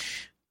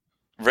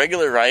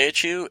regular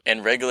Raichu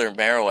and regular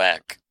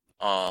Marowak.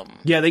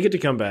 Yeah, they get to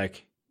come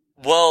back.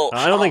 Well,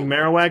 I don't think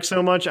Marowak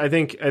so much. I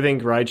think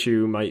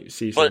Raichu might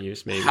see some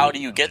use, maybe. How do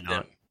you get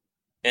them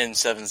in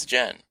 7th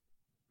Gen?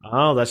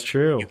 Oh, that's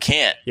true. You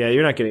can't. Yeah,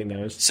 you're not getting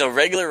those. So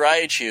regular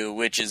Raichu,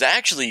 which is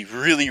actually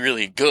really,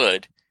 really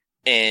good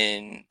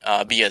in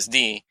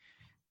BSD,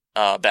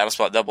 Battle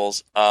Spot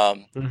Doubles,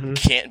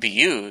 can't be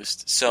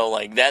used. So,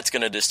 like, that's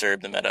going to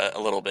disturb the meta a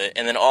little bit.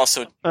 And then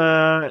also...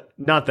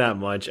 not that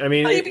much. I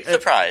mean... You'd be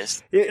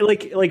surprised.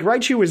 Like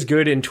Raichu was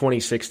good in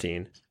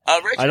 2016.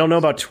 I don't know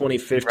about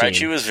 2015.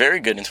 Raichu was very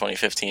good in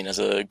 2015 as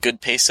a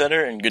good pace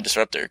setter and good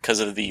disruptor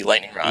because of the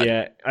lightning rod.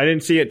 Yeah, I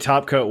didn't see it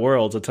top coat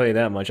Worlds. I'll tell you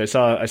that much. I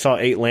saw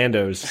 8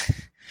 Landos.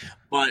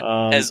 But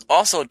as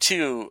also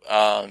too,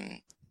 now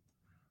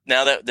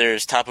that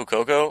there's Tapu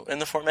Koko in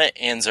the format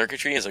and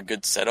Xurkitree is a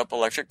good setup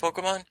electric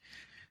Pokemon,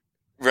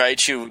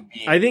 Raichu would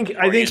be. I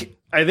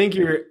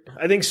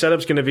think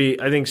setup's gonna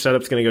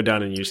go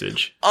down in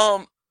usage.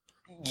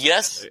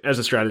 Yes, as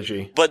a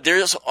strategy, but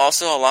there's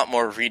also a lot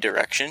more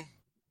redirection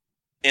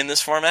in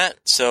this format,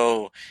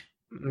 so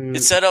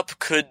its setup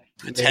could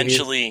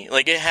potentially,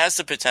 like, it has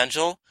the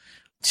potential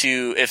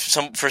to,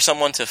 for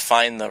someone to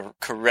find the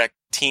correct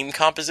team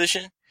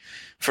composition,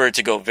 for it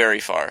to go very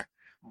far.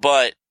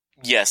 But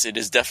yes, it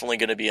is definitely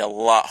going to be a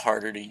lot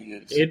harder to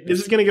use. This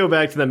is going to go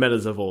back to the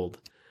metas of old.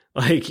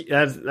 Like,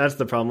 that's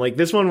the problem. Like,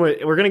 this one, we're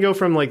going to go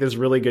from, like, this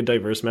really good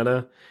diverse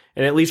meta,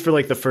 and at least for,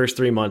 like, the first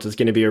 3 months, it's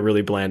going to be a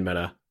really bland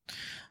meta.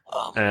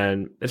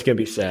 And it's going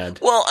to be sad.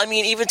 Well, I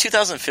mean, even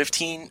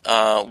 2015,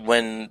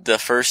 when the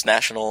first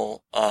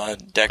national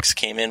decks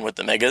came in with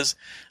the Megas,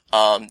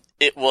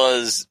 it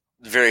was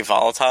very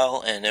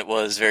volatile and it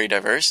was very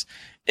diverse.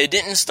 It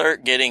didn't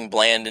start getting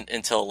bland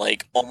until,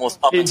 like, almost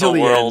up until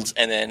Worlds,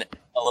 and then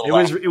a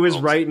little. It was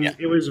right. Yeah,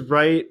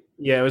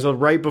 it was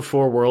right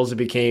before Worlds.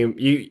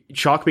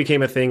 Chalk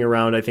became a thing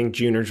around, I think,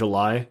 June or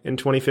July in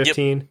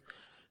 2015,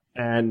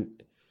 and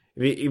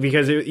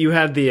because you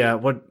had the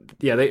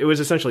it was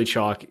essentially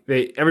Chalk.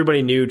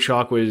 Everybody knew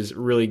Chalk was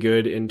really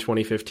good in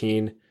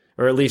 2015,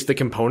 or at least the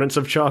components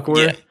of Chalk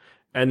were. Yeah.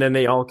 And then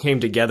they all came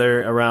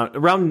together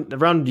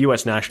around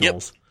U.S.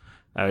 Nationals. Yep.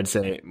 I would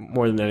say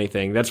more than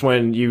anything. That's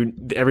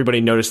when everybody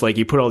noticed, like,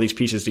 you put all these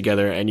pieces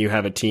together and you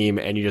have a team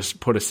and you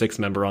just put a 6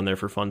 member on there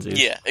for funsies.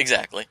 Yeah,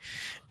 exactly.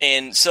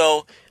 And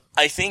so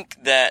I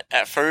think that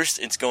at first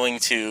it's going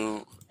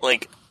to,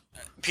 like,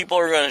 people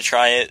are going to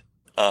try it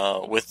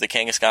with the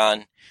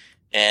Kangaskhan,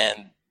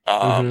 and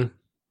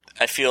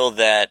I feel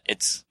that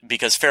it's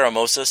because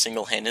Pheromosa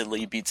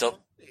single-handedly beats up.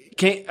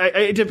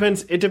 It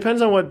depends. It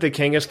depends on what the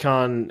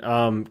Kangaskhan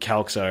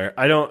calcs are.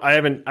 I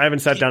haven't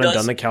sat down and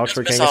done the calcs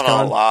for Kangaskhan.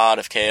 On a lot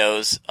of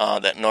KOs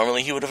that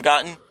normally he would have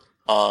gotten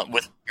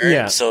with Urn,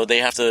 yeah. So they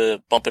have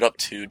to bump it up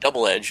to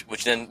Double Edge,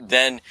 which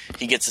then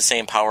he gets the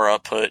same power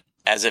output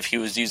as if he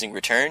was using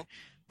Return,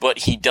 but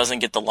he doesn't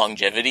get the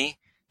longevity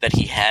that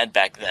he had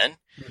back then.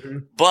 Mm-hmm.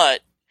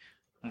 But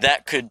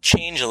that could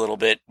change a little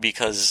bit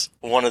because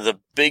one of the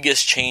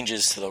biggest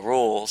changes to the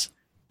rules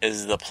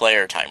is the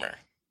player timer.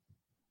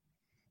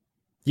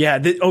 Yeah.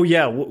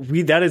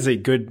 That is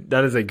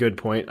a good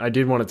point. I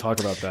did want to talk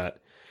about that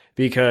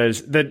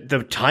because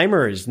the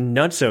timer is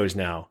nutsos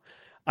now.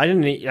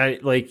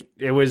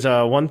 It was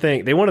one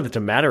thing they wanted it to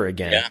matter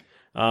again.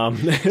 Yeah.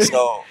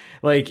 So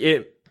like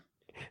it,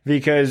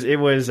 because it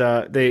was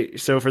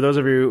so for those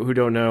of you who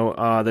don't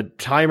know, the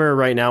timer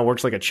right now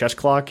works like a chess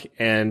clock,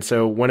 and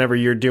so whenever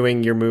you're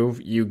doing your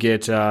move, you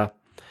get a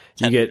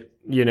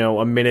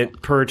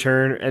minute per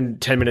turn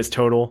and 10 minutes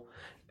total.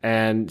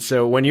 And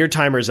so when your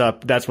timer's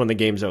up, that's when the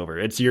game's over.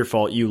 It's your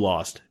fault. You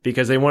lost,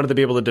 because they wanted to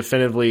be able to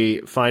definitively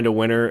find a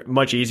winner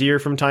much easier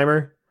from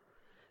timer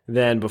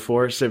than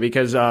before. So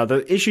because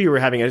the issue you were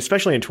having,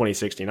 especially in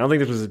 2016, I don't think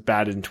this was as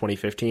bad in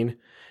 2015,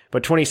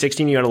 but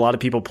 2016, you had a lot of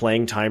people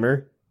playing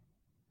timer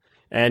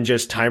and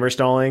just timer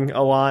stalling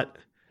a lot.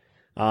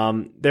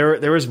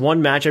 There was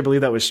one match, I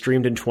believe, that was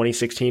streamed in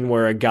 2016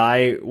 where a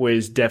guy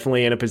was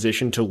definitely in a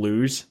position to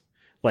lose,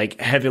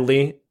 like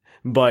heavily,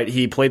 but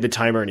he played the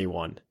timer and he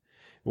won.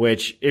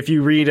 Which, if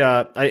you read,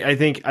 I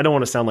think, I don't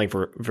want to sound like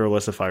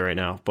Verlicify right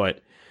now,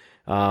 but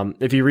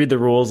if you read the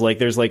rules, like,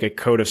 there's like a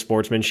code of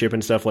sportsmanship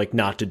and stuff, like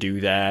not to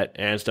do that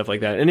and stuff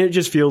like that. And it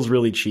just feels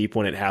really cheap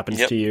when it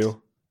happens to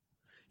you,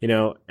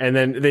 and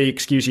then the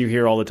excuse you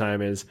hear all the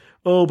time is,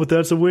 oh, but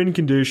that's a win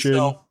condition.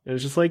 And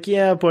it's just like,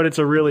 yeah, but it's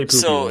a really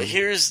poopy win.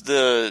 Here's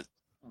the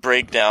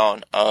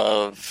breakdown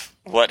of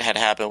what had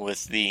happened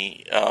with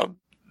the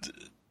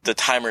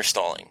timer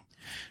stalling.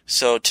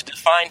 So to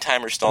define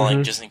timer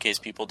stalling, just in case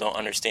people don't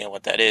understand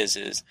what that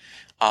is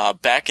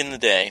back in the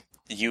day,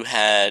 you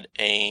had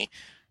a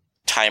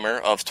timer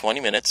of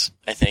 20 minutes,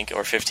 I think,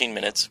 or 15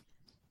 minutes.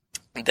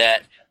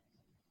 That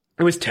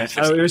it was 10.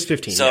 It was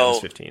 15. So yeah, it was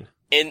 15.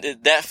 In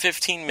that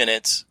 15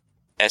 minutes,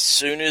 as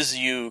soon as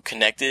you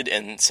connected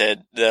and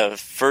said the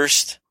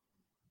first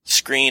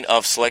screen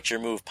of select your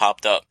move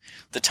popped up,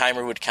 the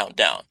timer would count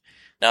down.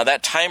 Now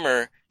that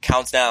timer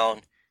counts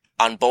down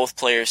on both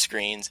players'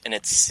 screens, and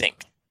it's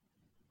synced.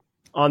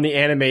 On the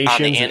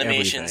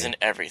animations and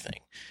everything.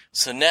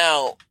 So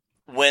now,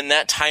 when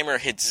that timer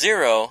hits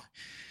 0,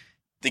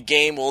 the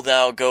game will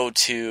now go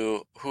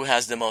to who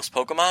has the most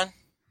Pokemon.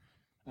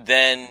 And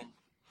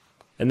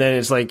then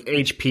it's like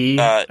HP,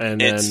 and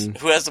then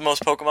who has the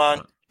most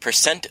Pokemon,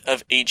 percent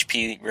of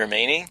HP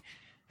remaining,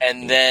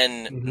 and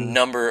then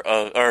number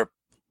of or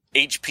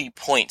HP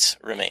points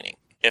remaining,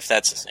 if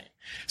that's the same.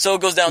 So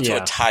it goes down to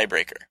a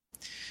tiebreaker.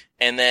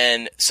 And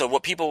then, so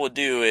what people would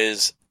do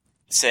is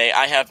say,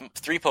 I have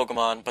 3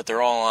 Pokemon, but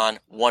they're all on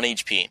 1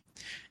 HP.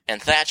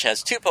 And Thatch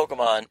has 2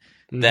 Pokemon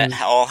that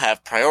all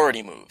have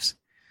priority moves.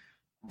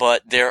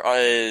 But there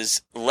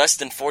is less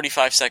than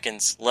 45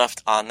 seconds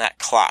left on that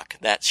clock,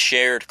 that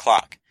shared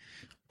clock.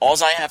 All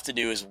I have to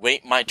do is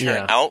wait my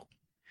turn out.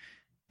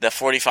 The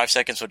 45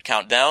 seconds would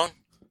count down.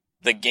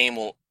 The game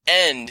will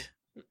end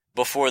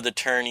before the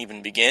turn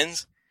even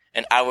begins.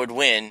 And I would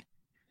win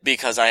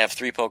because I have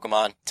 3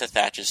 Pokemon to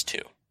Thatch's 2.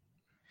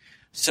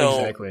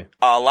 So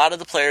a lot of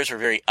the players were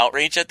very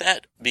outraged at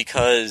that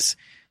because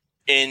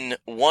in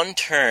one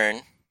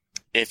turn,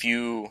 if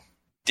you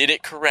did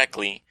it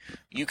correctly,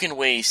 you can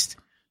waste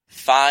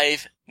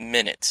 5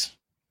 minutes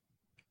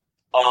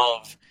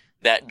of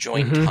that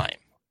joint time.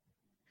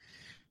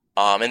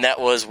 And that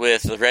was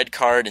with the red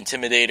card,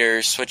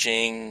 intimidators,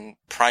 switching,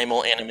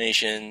 primal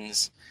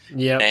animations,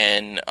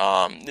 and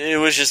it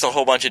was just a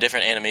whole bunch of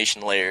different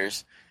animation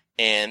layers,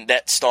 and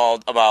that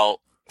stalled about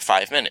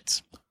 5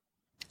 minutes.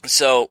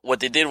 So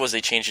what they did was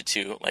they changed it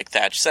to, like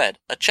Thatch said,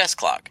 a chess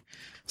clock.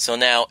 So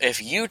now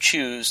if you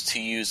choose to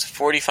use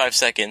 45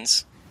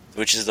 seconds,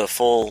 which is the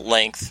full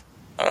length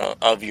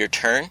of your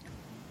turn,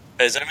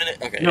 is it a minute?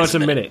 Okay, no, it's a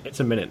minute.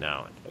 It's a minute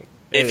now, I think.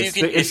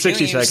 It's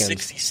 60 seconds.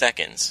 60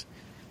 seconds,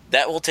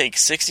 that will take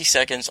 60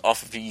 seconds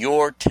off of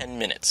your 10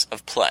 minutes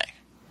of play.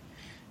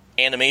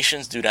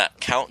 Animations do not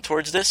count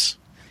towards this,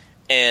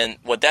 and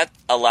what that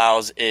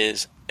allows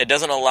is it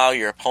doesn't allow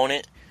your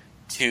opponent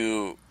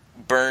to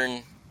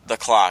burn the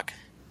clock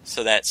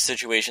so that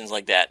situations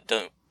like that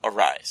don't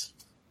arise.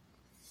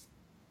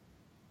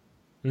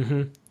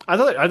 I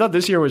thought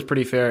this year was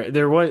pretty fair.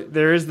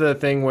 There is the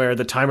thing where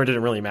the timer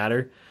didn't really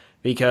matter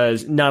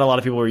because not a lot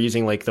of people were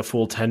using like the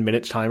full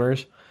 10-minute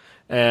timers,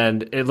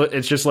 and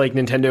it's just like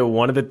Nintendo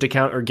wanted it to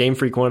count, or Game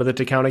Freak wanted it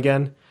to count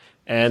again,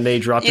 and they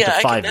dropped it to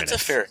 5 minutes.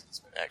 That's a fair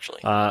assessment,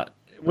 actually.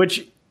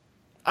 Which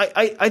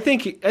I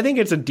think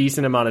it's a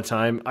decent amount of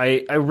time.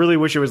 I really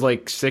wish it was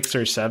like 6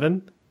 or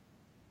 7.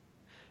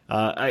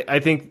 I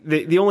think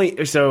the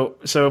only so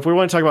if we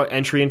want to talk about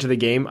entry into the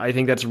game, I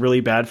think that's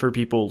really bad for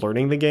people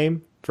learning the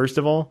game. First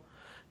of all,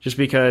 just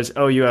because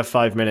you have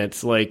 5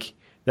 minutes, like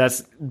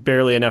that's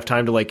barely enough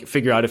time to like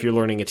figure out if you're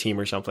learning a team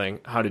or something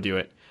how to do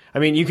it. I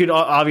mean, you could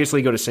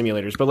obviously go to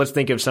simulators, but let's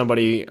think of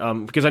somebody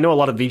because I know a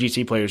lot of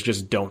VGC players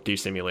just don't do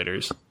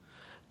simulators,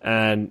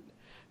 and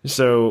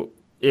so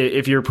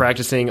if you're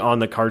practicing on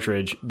the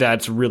cartridge,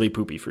 that's really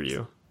poopy for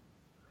you.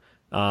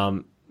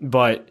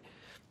 But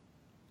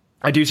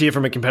I do see it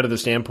from a competitive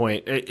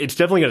standpoint. It's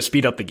definitely going to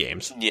speed up the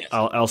games. Yes.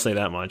 I'll say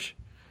that much.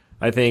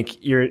 I think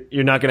you're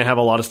not going to have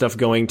a lot of stuff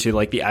going to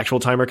like the actual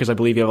timer because I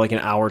believe you have like an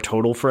hour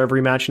total for every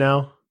match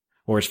now,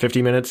 or it's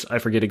 50 minutes. I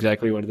forget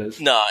exactly what it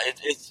is. No,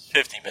 it's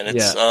 50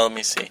 minutes. Yeah. Let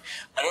me see.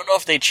 I don't know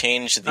if they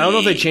changed I don't know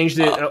if they changed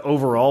it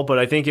overall, but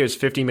I think it was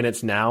 50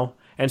 minutes now.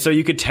 And so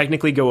you could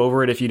technically go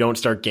over it if you don't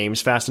start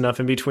games fast enough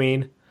in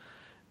between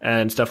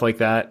and stuff like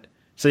that.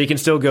 So you can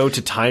still go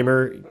to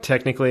timer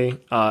technically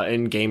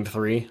in game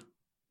 3.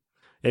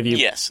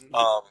 Yes.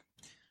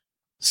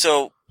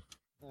 So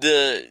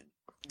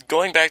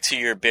going back to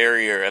your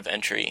barrier of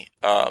entry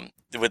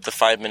with the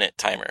 5-minute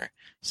timer.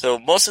 So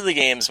most of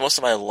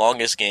my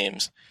longest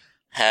games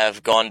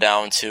have gone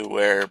down to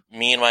where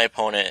me and my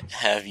opponent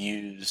have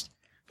used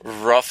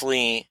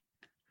roughly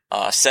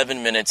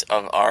 7 minutes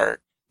of our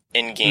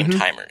in-game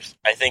timers.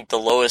 I think the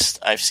lowest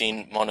I've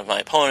seen one of my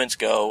opponents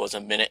go was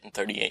 1 minute and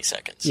 38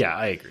 seconds. Yeah,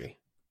 I agree.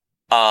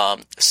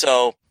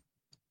 So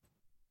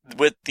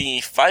with the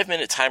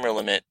 5-minute timer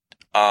limit,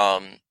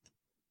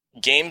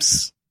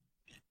 games,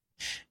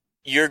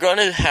 you're going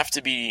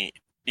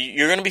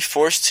to be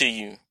forced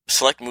to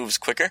select moves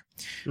quicker.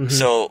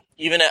 So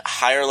even at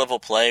higher level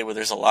play where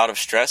there's a lot of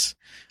stress,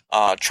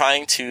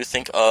 trying to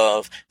think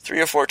of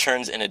 3 or 4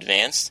 turns in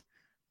advance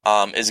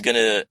is going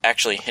to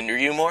actually hinder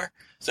you more.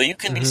 So you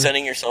can be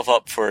setting yourself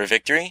up for a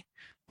victory,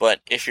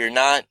 but if you're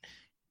not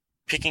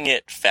picking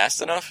it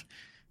fast enough,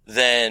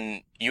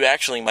 then you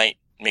actually might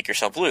make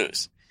yourself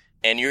lose.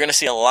 And you're going to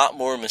see a lot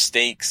more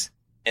mistakes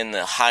in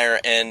the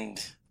higher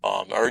end,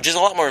 or just a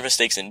lot more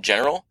mistakes in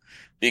general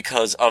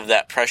because of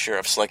that pressure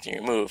of selecting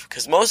your move.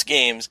 Because most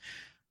games,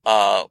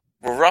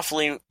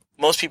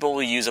 most people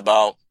will use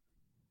about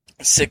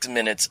 6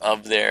 minutes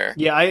of their...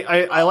 Yeah,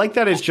 I like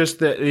that it's just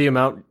the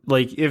amount,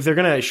 like, if they're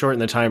going to shorten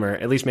the timer,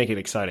 at least make it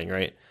exciting,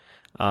 right?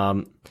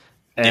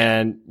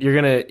 And you're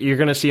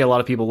gonna see a lot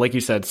of people, like you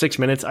said, 6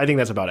 minutes. I think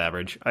that's about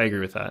average. I agree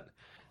with that.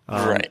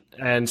 Right.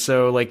 And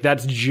so like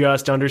that's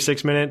just under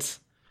 6 minutes.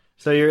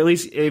 So you're at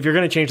least, if you're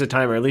going to change the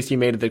timer, at least you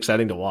made it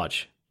exciting to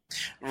watch.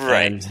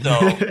 Right. And So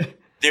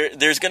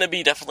there's going to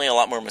be definitely a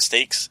lot more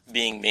mistakes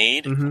being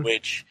made,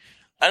 which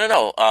I don't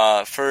know.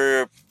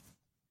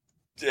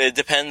 It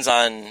depends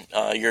on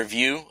your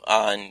view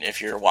on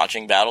if you're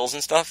watching battles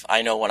and stuff.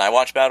 I know when I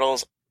watch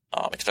battles,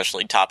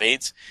 especially top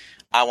 8s,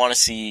 I want to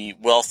see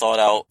well thought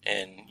out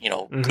and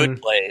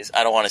good plays.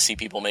 I don't want to see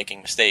people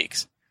making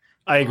mistakes.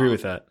 I agree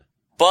with that.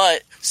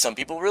 But some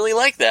people really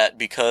like that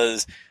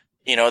because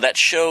that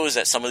shows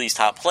that some of these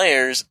top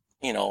players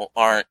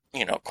aren't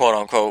quote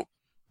unquote.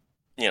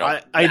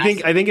 I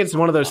think it's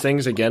one of those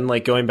things again,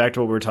 like going back to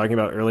what we were talking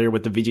about earlier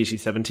with the VGC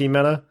 17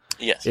 meta.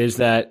 Yes. Is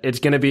that it's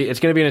going to be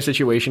in a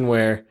situation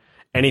where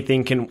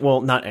anything can,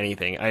 well, not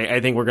anything. I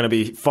think we're going to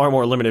be far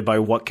more limited by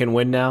what can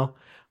win now,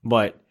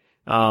 but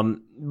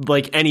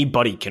like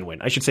anybody can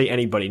win. I should say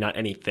anybody, not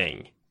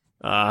anything.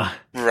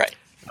 Right.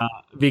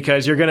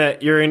 Because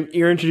you're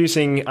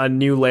introducing a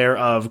new layer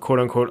of quote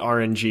unquote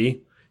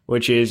RNG,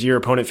 which is your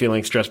opponent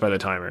feeling stressed by the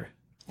timer.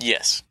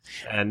 Yes.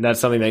 And that's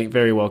something that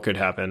very well could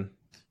happen.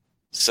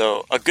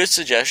 So a good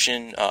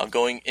suggestion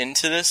going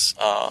into this,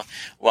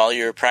 while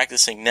you're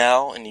practicing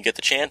now and you get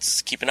the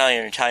chance, keep an eye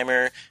on your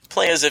timer,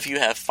 play as if you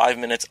have 5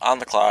 minutes on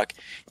the clock,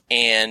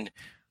 and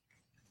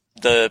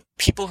the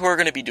people who are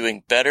going to be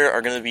doing better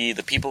are going to be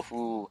the people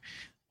who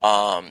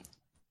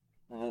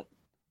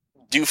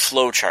do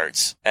flow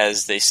charts,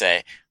 as they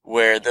say,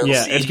 where they'll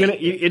see...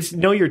 it's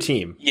know your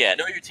team. Yeah,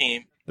 know your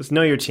team. Let's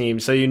know your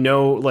team, so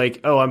like,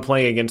 oh, I'm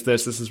playing against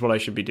this is what I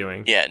should be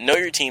doing. Yeah, know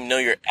your team, know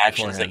your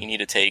actions that you need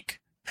to take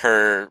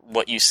per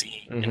what you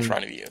see in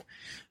front of you.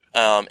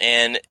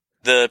 And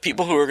the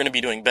people who are going to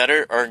be doing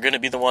better are going to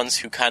be the ones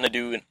who kind of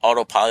do an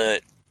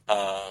autopilot,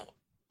 an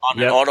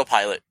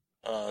autopilot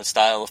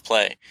style of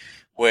play,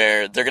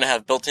 where they're going to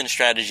have built-in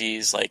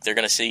strategies, like they're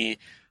going to see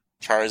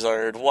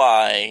Charizard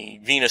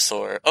Y,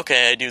 Venusaur,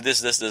 okay, I do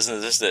this,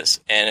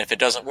 and if it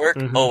doesn't work,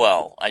 oh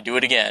well, I do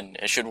it again,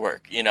 it should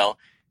work,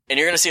 and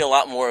you're going to see a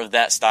lot more of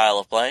that style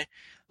of play.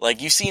 Like,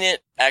 you've seen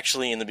it,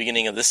 actually, in the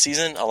beginning of this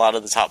season, a lot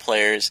of the top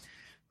players,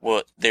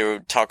 what they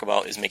would talk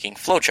about is making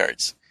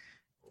flowcharts,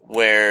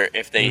 where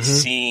if they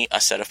see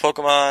a set of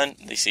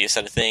Pokemon, they see a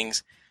set of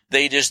things,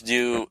 they just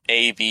do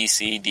A, B,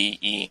 C, D,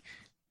 E,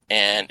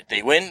 and if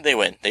they win, they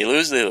win. They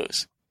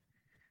lose.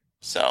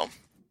 So,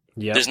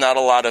 there's not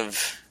a lot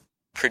of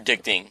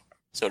predicting,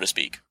 so to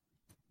speak.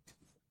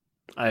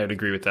 I would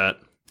agree with that.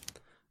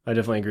 I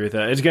definitely agree with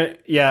that. It's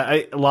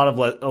a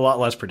lot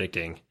less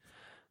predicting,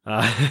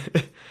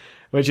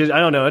 which is, I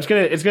don't know. It's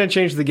gonna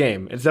change the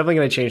game. It's definitely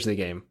gonna change the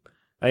game.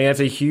 I think that's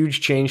a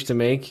huge change to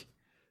make.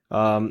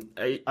 I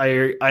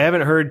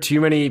haven't heard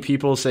too many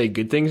people say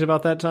good things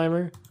about that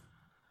timer.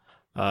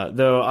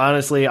 Though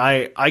honestly,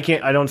 I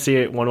don't see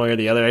it one way or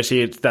the other. I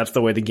see that's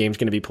the way the game's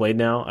going to be played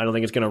now. I don't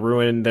think it's going to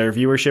ruin their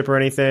viewership or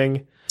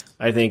anything.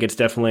 I think it's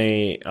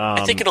definitely.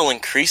 I think it'll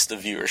increase the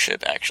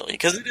viewership actually,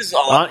 because it is a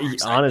lot.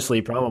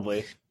 Honestly,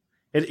 probably.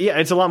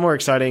 It's a lot more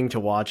exciting to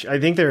watch. I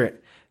think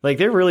they're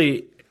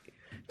really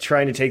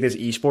trying to take this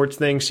esports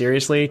thing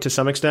seriously to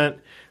some extent.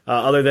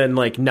 Other than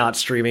like not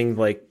streaming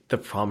like the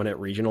prominent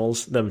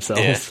regionals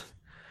themselves.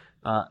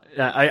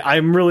 Yeah.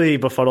 I'm really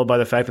befuddled by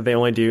the fact that they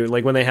only do,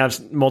 like, when they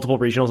have multiple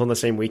regionals on the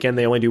same weekend,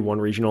 they only do one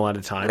regional at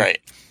a time. Right.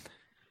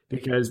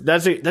 Because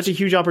that's a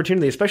huge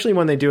opportunity, especially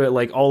when they do it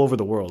like all over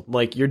the world.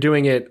 Like, you're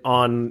doing it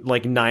on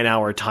like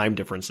 9-hour time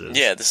differences.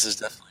 Yeah, this is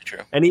definitely true.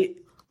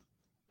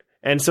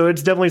 And so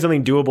it's definitely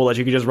something doable that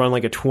you could just run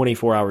like a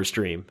 24-hour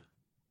stream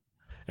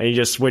and you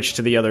just switch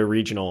to the other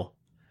regional.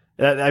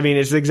 I mean,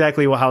 it's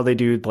exactly how they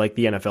do like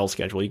the NFL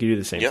schedule. You could do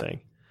the same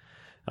thing.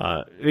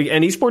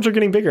 And esports are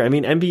getting bigger. I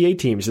mean, NBA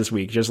teams this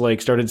week just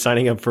like started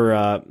signing up for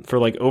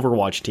like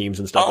Overwatch teams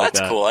and stuff like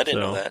that. Oh, that's cool. I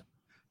didn't know that.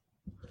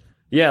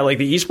 Yeah, like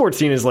the esports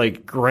scene is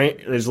like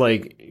great. Is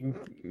like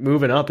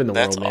moving up in the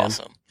world, man. That's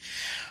awesome.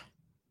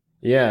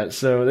 Yeah,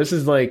 so this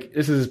is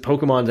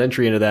Pokemon's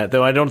entry into that.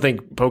 Though I don't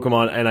think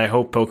Pokemon, and I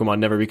hope Pokemon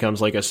never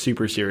becomes like a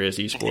super serious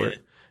esport.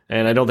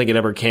 And I don't think it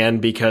ever can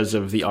because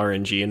of the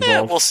RNG involved.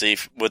 Yeah, we'll see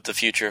what the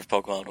future of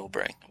Pokemon will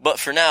bring. But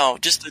for now,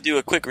 just to do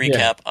a quick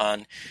recap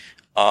on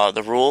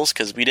the rules,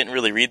 because we didn't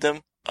really read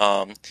them.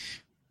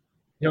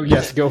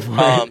 Yes, go for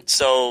it.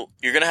 So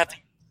you're going to have to...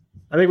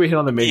 I think we hit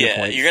on the major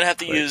points. You're going to have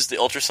to use the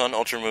Ultra Sun,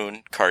 Ultra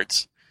Moon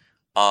carts.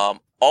 All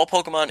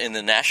Pokemon in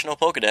the National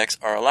Pokedex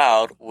are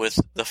allowed with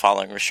the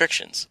following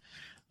restrictions.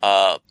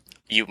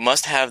 You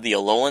must have the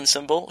Alolan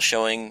symbol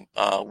showing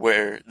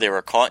where they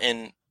were caught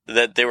in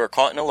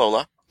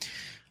Alola.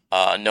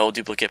 No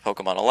duplicate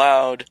Pokemon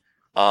allowed.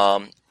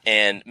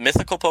 And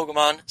mythical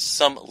Pokemon,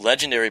 some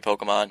legendary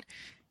Pokemon,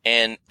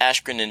 and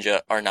Ash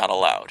Greninja are not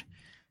allowed.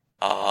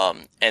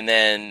 And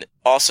then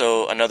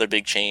also another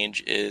big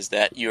change is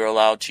that you're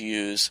allowed to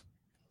use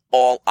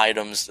all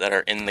items that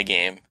are in the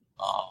game.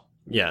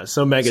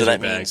 So Mega's that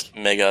back. Means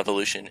Mega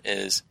Evolution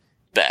is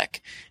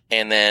back.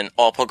 And then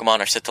all Pokemon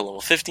are set to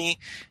level 50,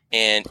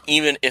 and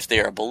even if they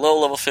are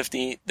below level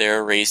 50,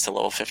 they're raised to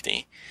level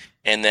 50.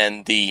 And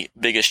then the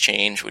biggest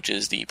change, which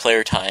is the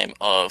player time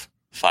of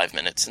 5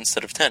 minutes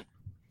instead of 10.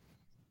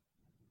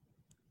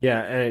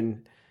 Yeah,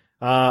 and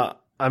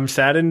I'm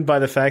saddened by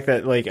the fact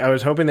that like I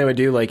was hoping they would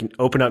do like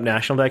open up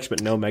national decks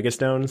but no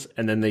Megastones,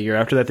 and then the year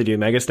after that they do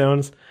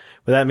Megastones.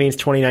 But that means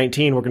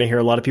 2019 we're going to hear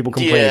a lot of people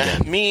complain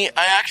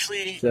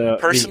again.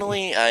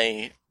 Personally,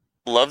 I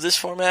love this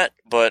format,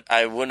 but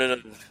I would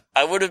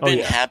have been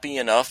happy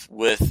enough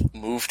with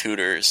Move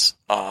Tutors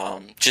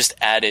just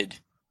added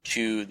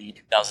to the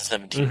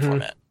 2017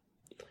 format.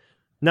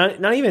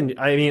 Not even.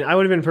 I mean, I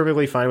would have been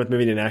perfectly fine with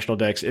moving to national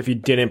decks if you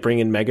didn't bring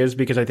in megas,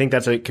 because I think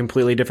that's a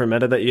completely different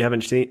meta that you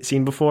haven't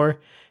seen before. And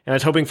I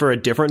was hoping for a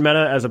different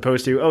meta as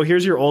opposed to, oh,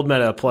 here's your old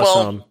meta plus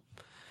some.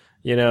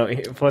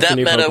 Plus that the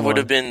new meta Pokemon. would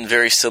have been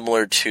very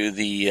similar to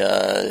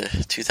the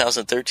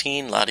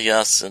 2013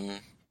 Latias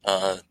and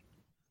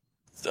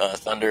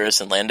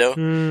Thundurus and Lando.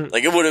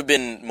 Like it would have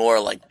been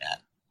more like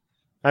that.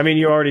 I mean,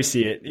 you already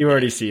see it. You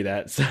already see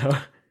that. So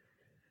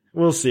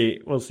we'll see.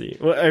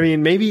 Well, I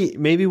mean,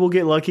 maybe we'll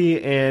get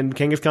lucky and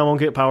Kangaskhan won't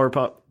get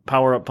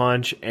power up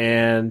punch,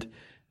 and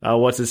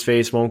what's his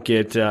face won't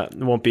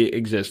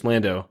exist.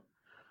 Lando.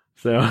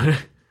 So.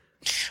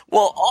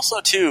 Well, also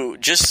too,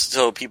 just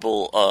so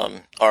people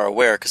are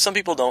aware, because some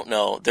people don't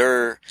know,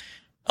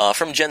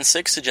 from Gen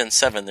 6 to Gen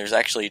 7, there's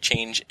actually a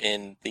change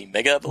in the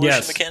Mega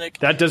Evolution mechanic.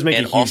 That does make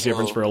a huge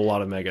difference for a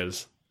lot of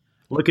Megas.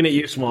 Looking at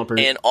you,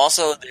 Swampert. And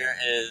also there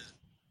is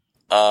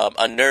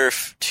a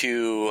nerf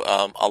to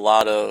a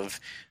lot of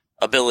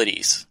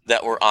abilities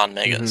that were on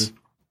Megas. Mm-hmm.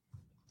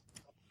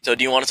 So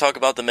do you want to talk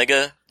about the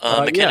Mega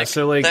mechanic? Yeah,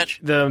 so like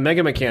the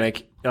Mega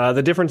mechanic,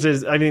 the difference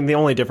is, I mean, the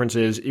only difference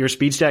is your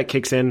speed stat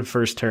kicks in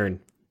first turn.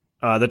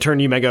 The turn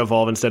you Mega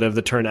Evolve instead of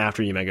the turn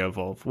after you Mega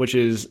Evolve, which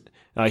is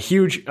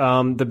huge.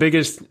 The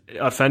biggest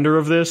offender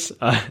of this,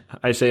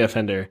 I say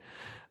offender,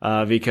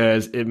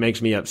 because it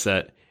makes me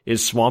upset,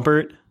 is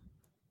Swampert.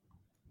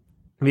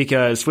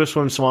 Because Swift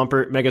Swim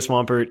Swampert, Mega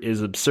Swampert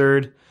is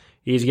absurd.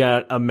 He's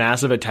got a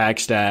massive attack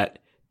stat,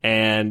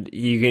 and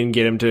you can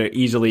get him to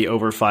easily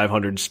over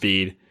 500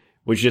 speed,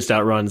 which just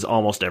outruns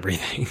almost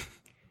everything.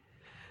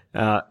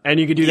 And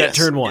you can do that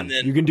turn one.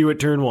 You can do it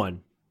turn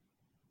one.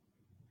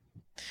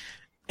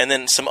 And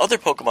then some other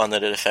Pokemon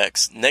that it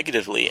affects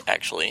negatively,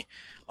 actually.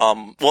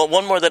 One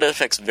more that it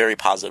affects very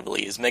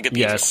positively is Mega Beedrill.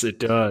 Yes, it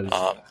does.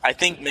 I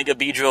think Mega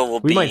Beedrill will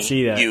be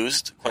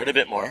used quite a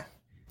bit more.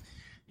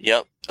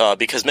 Yep,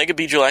 because Mega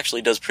Beedrill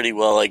actually does pretty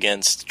well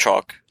against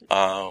Chalk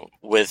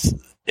with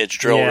its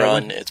Drill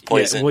Run, its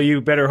Poison. Yeah. Well,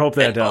 you better hope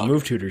that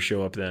Move Tutors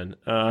show up then.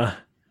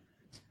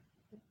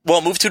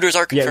 Well, Move Tutors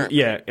are confirmed.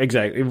 Yeah,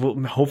 exactly.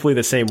 Well, hopefully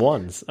the same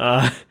ones.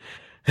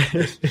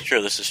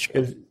 Sure, this is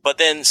true. But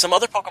then some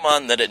other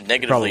Pokemon that it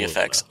negatively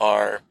affects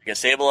are Mega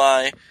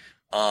Sableye,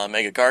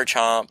 Mega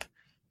Garchomp,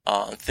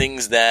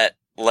 things that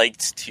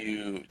liked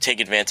to take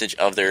advantage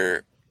of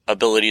their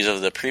abilities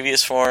of the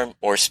previous form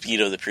or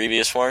speed of the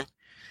previous form.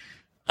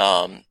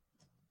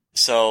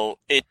 So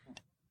it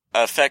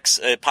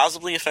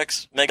positively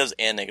affects Megas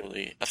and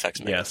negatively affects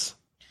Megas. Yes.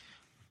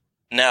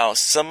 Now,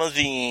 some of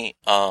the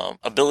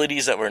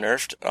abilities that were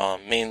nerfed,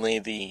 mainly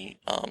the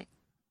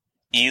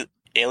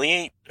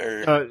Aliate,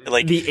 or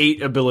like the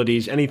 8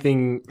 abilities,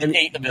 anything. The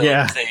 8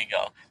 abilities, there you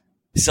go.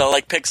 So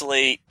like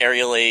Pixelate,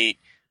 Aerialate,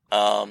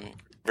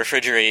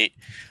 Refrigerate,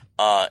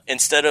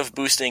 instead of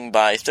boosting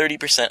by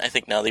 30%, I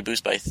think now they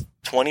boost by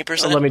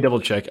 20%. Let me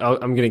double check.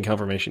 I'm getting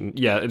confirmation.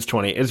 Yeah, it's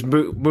 20. It's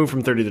moved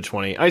from 30 to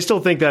 20. I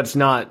still think that's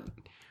not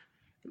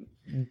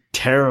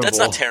terrible. That's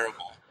not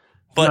terrible.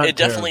 But it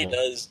definitely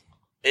does.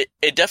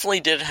 It definitely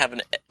did have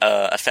an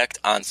effect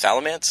on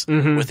Salamence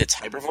with its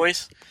Hyper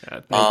Voice. Yeah,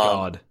 thank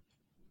God.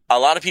 A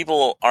lot of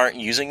people aren't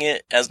using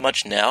it as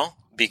much now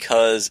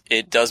because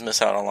it does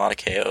miss out on a lot of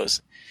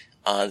KOs.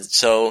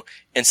 So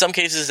in some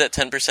cases that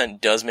 10%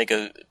 does make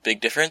a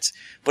big difference,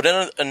 but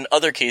in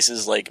other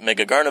cases like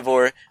Mega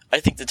Gardevoir, I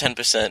think the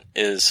 10%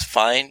 is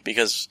fine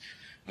because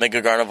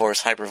Mega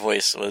Gardevoir's Hyper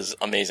Voice was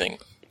amazing.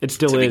 It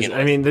still is.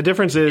 I mean, the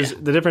difference is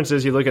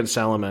you look at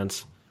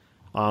Salamence.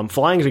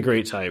 Flying is a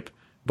great type,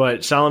 but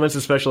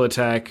Salamence's special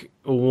attack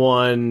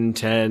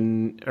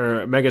 110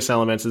 or Mega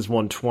Salamence is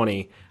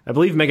 120. I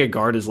believe Mega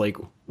Guard is like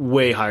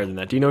way higher than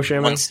that. Do you know,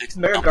 Shaman?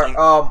 Mega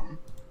Guard.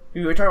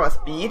 You were talking about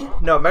speed?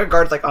 No, Mega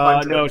Guard's like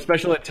 100. No,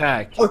 special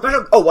attack.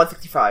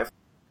 165.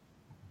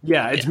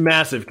 Yeah, it's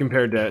massive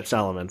compared to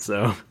Salamence,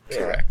 so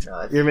correct.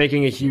 You're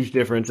making a huge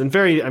difference. And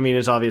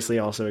it's obviously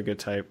also a good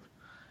type.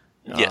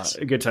 Yes.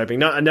 Good typing.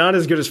 Not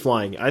as good as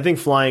Flying. I think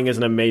Flying is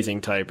an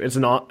amazing type. It's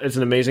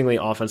an amazingly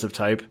offensive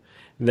type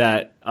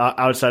that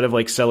outside of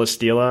like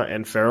Celesteela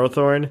and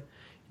Ferrothorn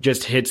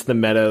just hits the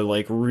meta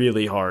like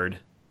really hard.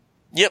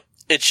 Yep.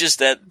 It's just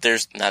that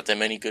there's not that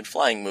many good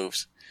flying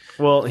moves.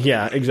 Well,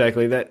 yeah,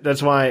 exactly.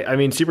 That's why, I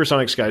mean,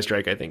 Supersonic Sky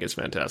Strike I think is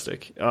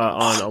fantastic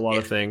on a lot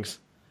of things.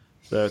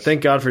 So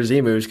thank God for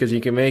Z moves, because you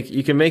can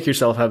make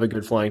yourself have a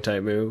good flying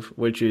type move,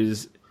 which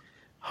is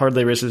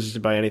hardly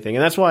resisted by anything.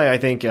 And that's why I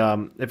think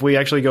if we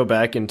actually go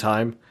back in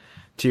time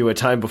to a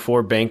time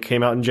before Bank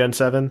came out in Gen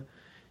 7,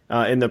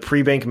 in the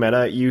pre-Bank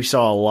meta, you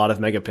saw a lot of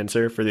Mega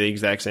Pinsir for the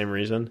exact same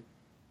reason.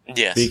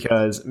 Yes.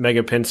 Because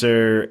Mega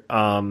Pinsir,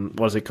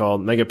 what's it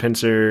called? Mega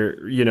Pinsir,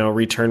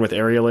 return with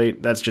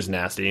Aerialate. That's just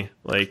nasty.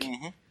 Like,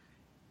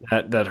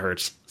 that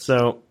hurts.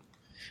 So,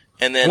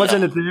 and then what's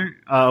in it there?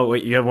 Oh,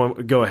 wait, you have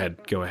one. Go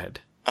ahead.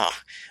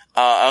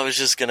 I was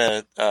just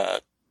gonna.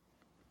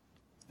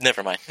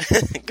 Never mind.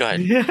 Go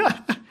ahead. Yeah.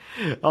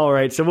 All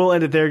right, so we'll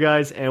end it there,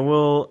 guys, and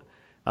we'll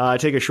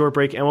take a short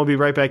break, and we'll be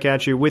right back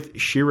at you with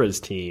Shira's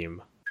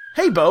team.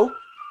 Hey, Bo.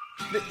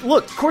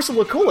 Look,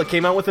 Corsola Cola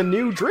came out with a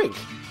new drink.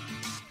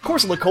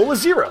 Corsola Cola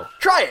Zero.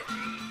 Try it.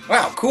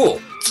 Wow,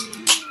 cool.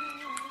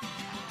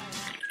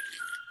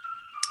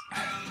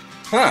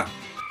 Huh.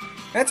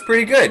 That's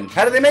pretty good.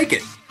 How do they make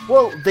it?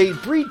 Well, they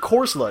breed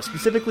Corsola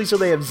specifically so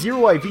they have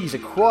 0 IVs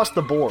across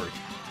the board.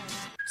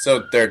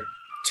 So they're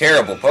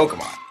terrible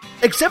Pokemon.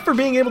 Except for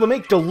being able to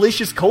make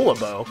delicious cola,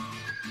 Bo.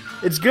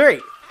 It's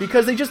great,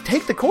 because they just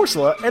take the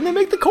Corsola and they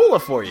make the cola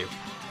for you.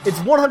 It's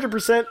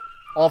 100%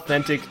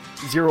 authentic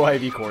 0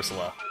 IV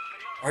Corsola.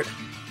 I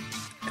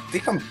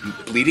think I'm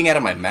bleeding out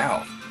of my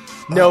mouth.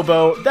 No,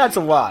 Bo, that's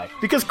a lie.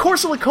 Because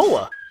Corsola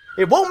Cola,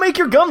 it won't make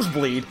your gums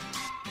bleed.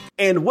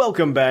 And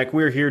welcome back.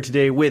 We're here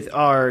today with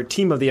our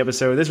team of the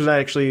episode. This was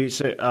actually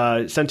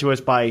sent to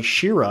us by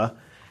Shira.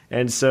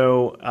 And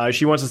so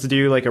she wants us to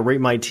do like a Rate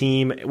My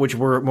Team, which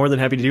we're more than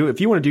happy to do. If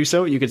you want to do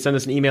so, you can send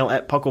us an email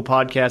at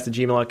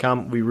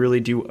pucklepodcast@gmail.com. We really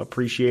do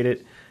appreciate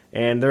it.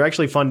 And they're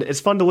actually fun. It's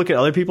fun to look at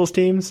other people's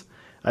teams.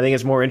 I think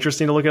it's more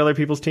interesting to look at other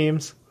people's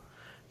teams.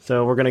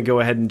 So we're going to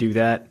go ahead and do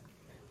that.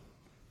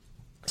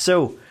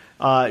 So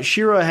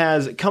Shira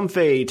has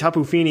Comfey,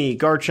 Tapu Fini,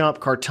 Garchomp,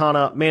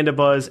 Kartana,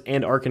 Mandibuzz,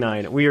 and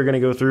Arcanine. We are going to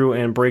go through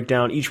and break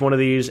down each one of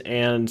these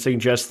and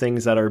suggest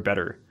things that are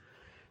better.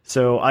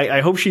 So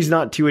I hope she's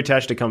not too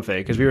attached to Comfey,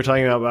 because we were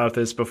talking about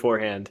this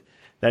beforehand,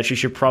 that she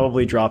should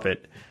probably drop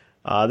it.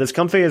 This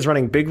Comfey is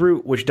running Big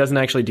Root, which doesn't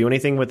actually do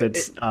anything with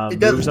its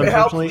moves, unfortunately. It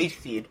helps Leech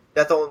Seed.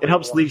 That's the only It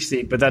helps Leech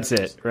Seed, but that's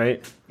it,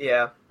 right?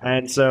 Yeah.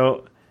 And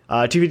so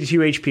 252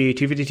 HP,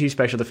 252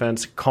 special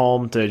defense,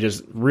 Calm to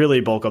just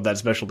really bulk up that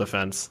special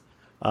defense.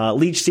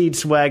 Leech Seed,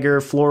 Swagger,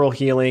 Floral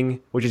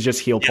Healing, which is just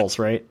Heal Pulse,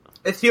 right?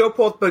 It's Heal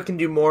Pulse, but it can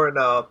do more in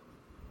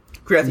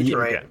grassy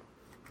terrain.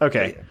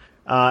 Okay.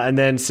 And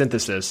then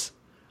Synthesis.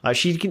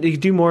 She can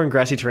do more in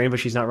grassy terrain, but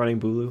she's not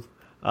running Bulu.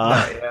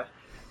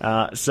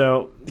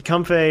 So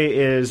Comfey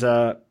is...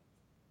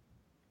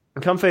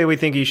 Comfey, we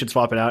think you should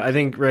swap it out. I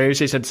think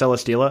Ryusei said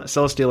Celesteela.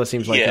 Celesteela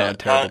seems like a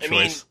terrible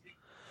choice.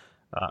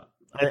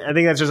 I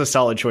think that's just a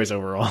solid choice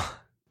overall.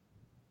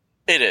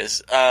 It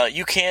is.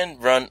 You can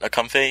run a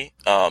Comfey,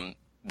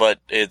 but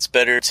it's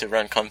better to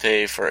run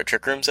Comfey for a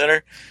Trick Room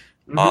Center.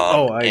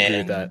 I agree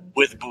with that.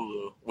 With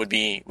Bulu would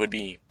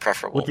be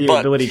preferable. With the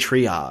ability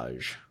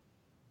triage.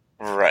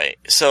 Right.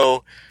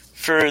 So,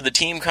 for the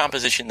team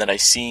composition that I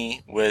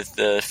see with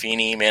the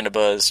Fini,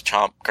 Mandibuzz,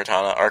 Chomp,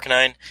 Kartana,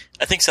 Arcanine,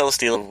 I think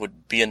Celesteela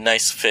would be a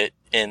nice fit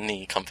in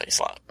the Comfey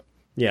slot.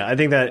 Yeah, I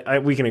think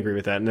that we can agree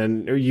with that. And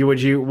then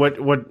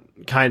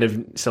what kind of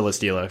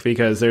Celesteela?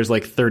 Because there's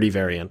like 30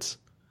 variants.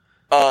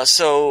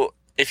 So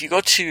if you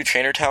go to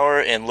Trainer Tower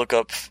and look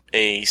up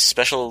a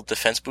special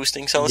defense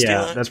boosting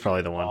Celesteela, yeah, that's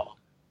probably the one.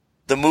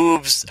 The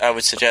moves I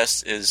would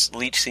suggest is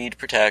Leech Seed,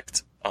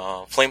 Protect,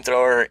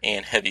 Flamethrower,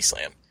 and Heavy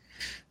Slam.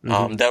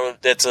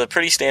 That's a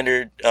pretty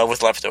standard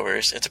with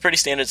leftovers. It's a pretty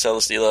standard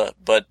Celesteela,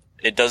 but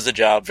it does the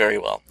job very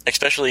well,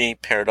 especially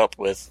paired up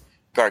with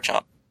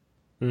Garchomp.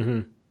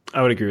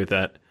 I would agree with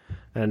that.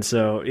 And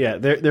so, yeah,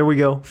 there we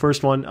go.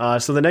 First one.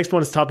 So the next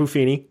one is Tapu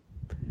Fini.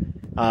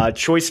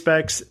 Choice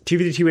specs,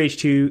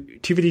 252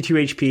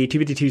 HP,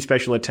 252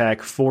 special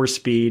attack, 4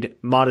 speed,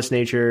 modest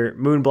nature,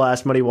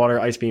 Moonblast, Muddy Water,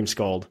 Ice Beam,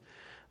 Scald.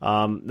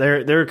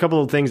 There are a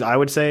couple of things I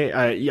would say.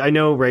 I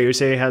know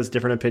Ryusei has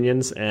different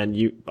opinions,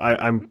 and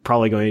I'm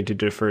probably going to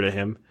defer to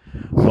him.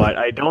 But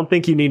I don't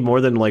think you need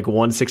more than like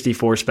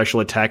 164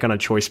 special attack on a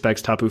choice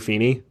specs Tapu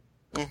Fini.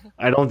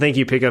 I don't think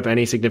you pick up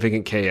any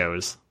significant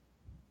KOs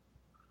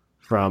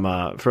from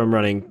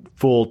running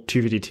full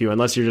 252,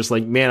 unless you're just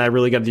like, man, I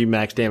really got to do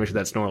max damage with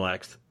that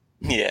Snorlax.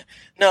 Yeah,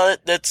 no,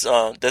 that's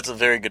a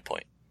very good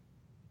point.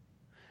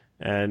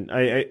 And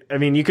I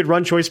mean, you could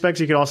run choice specs.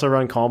 You could also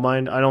run Calm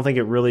Mind. I don't think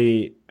it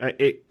really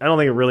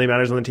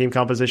matters on the team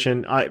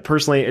composition.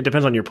 Personally, it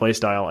depends on your play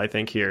style. I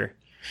think here.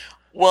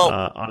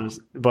 Well,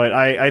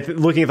 but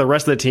looking at the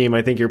rest of the team,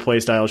 I think your play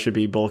style should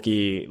be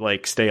bulky,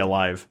 like stay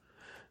alive.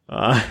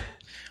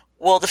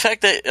 Well, the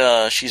fact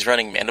that she's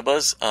running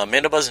Mandibuzz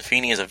and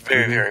Fini is a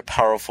very, very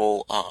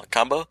powerful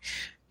combo.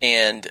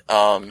 And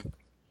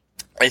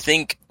I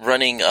think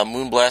running a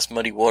Moonblast,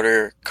 Muddy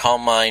Water,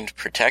 Calm Mind,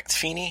 Protect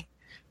Fini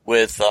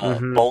with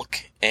bulk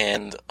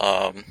and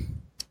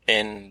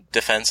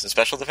defense and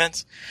special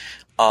defense.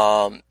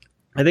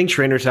 I think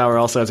Trainer Tower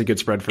also has a good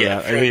spread for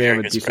that. I think they have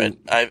a decent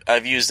spread.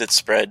 I've used its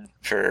spread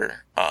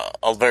for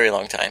a very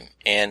long time.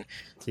 And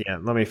yeah,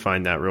 let me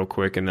find that real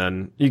quick, and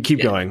then you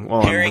keep going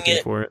while I'm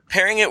looking for it.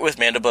 Pairing it with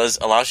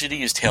Mandibuzz allows you to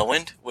use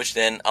Tailwind, which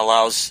then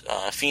allows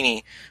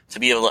Fini to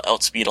be able to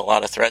outspeed a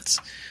lot of threats.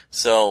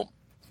 So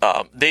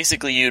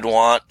basically you'd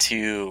want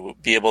to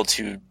be able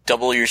to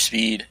double your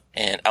speed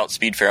and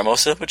outspeed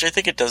Pheromosa, which I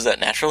think it does that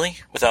naturally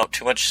without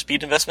too much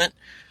speed investment.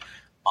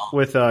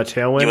 With Tailwind?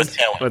 Yeah, with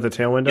Tailwind. With the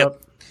Tailwind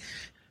up?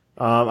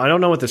 I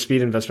don't know what the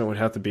speed investment would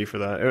have to be for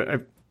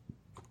that.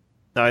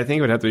 I think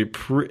it would have to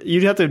be...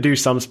 you'd have to do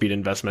some speed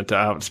investment to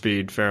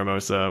outspeed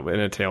Pheromosa in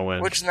a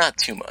Tailwind. Which is not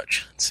too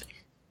much. Let's see.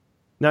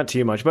 Not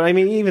too much, but I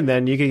mean, even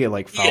then, you could get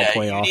like foul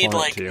play off you need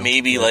on it too.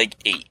 maybe like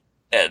 8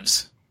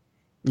 EVs.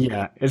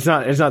 Yeah, it's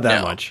not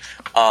that much.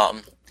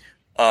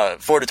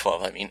 4 to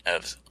 12, I mean,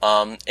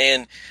 EVs.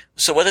 And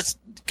so what it's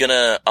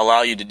gonna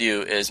allow you to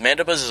do is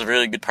Mandibuzz is a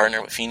really good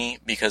partner with Feeny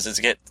because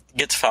it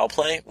gets foul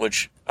play,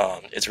 which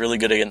is really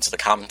good against the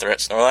common threat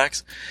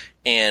Snorlax.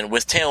 And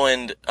with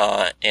Tailwind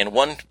and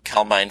one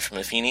Calmine from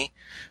the Feeny,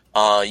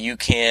 you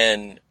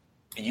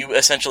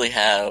essentially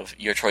have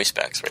your choice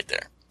specs right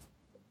there.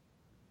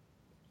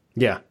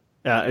 Yeah,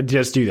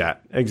 just do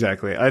that.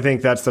 Exactly. I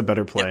think that's the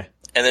better play. Yep.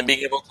 And then being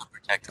able to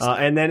protect us.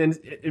 And then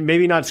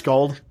maybe not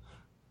Scald.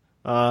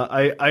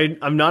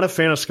 I'm not a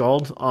fan of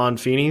Scald on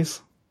Feenies,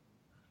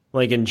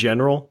 like in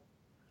general,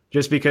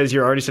 just because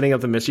you're already setting up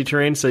the Misty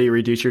Terrain, so you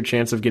reduce your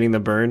chance of getting the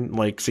burn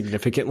like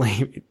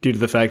significantly due to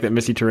the fact that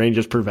Misty Terrain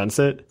just prevents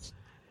it.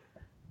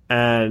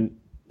 And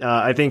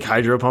I think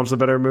Hydro Pump's a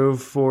better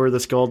move for the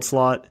Scald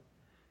slot.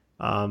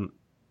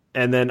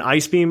 And then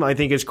Ice Beam, I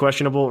think, is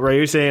questionable.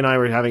 Ryuse and I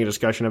were having a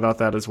discussion about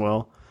that as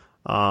well.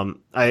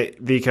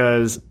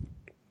 Because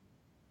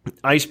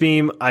Ice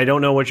Beam, I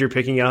don't know what you're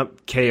picking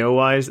up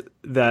KO-wise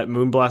that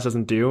Moonblast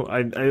doesn't do.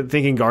 I'm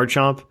thinking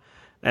Garchomp.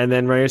 And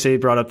then Ryuse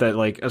brought up that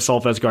like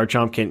Assault Vest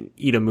Garchomp can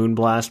eat a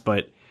Moonblast,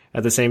 but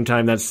at the same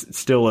time, that's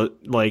still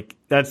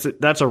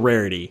that's a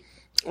rarity.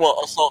 Well,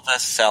 Assault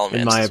Vest Salamence,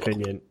 in my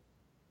opinion.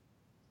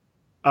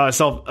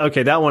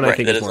 Okay, that one I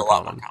think is a more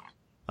lot common. more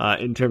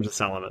common. In terms of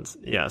Salamence.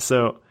 Yeah,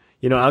 so...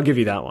 I'll give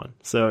you that one.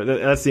 So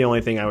that's the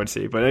only thing I would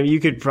see. But I mean, you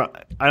could,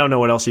 I don't know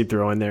what else you'd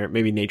throw in there.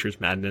 Maybe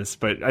Nature's Madness.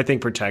 But I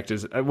think Protect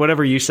is,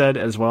 whatever you said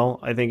as well,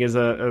 I think is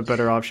a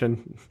better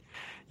option.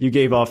 You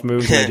gave off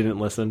moves and I didn't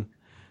listen.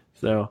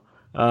 So,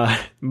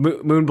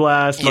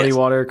 Moonblast, Muddy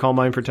Water, Calm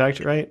Mind, Protect,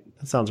 right?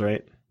 That sounds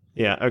right.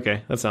 Yeah,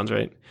 okay. That sounds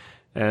right.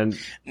 And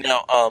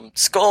now,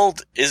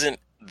 Scald isn't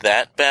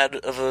that bad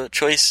of a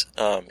choice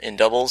in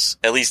doubles,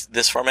 at least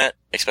this format,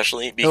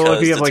 especially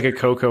because if you have like a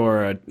Coco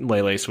or a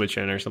Lele switch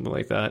in or something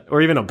like that,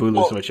 or even a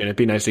Bulu switch in, it'd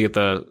be nice to get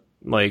the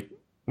burn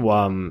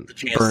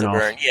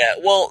off. Yeah,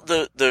 well,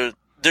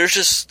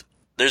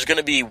 there's going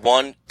to be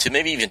 1 to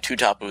maybe even 2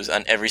 Tapus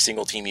on every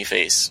single team you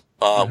face,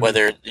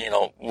 whether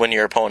when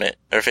your opponent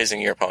or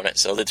facing your opponent.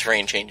 So the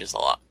terrain changes a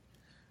lot.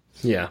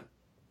 Yeah,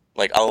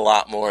 like a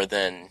lot more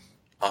than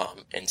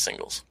in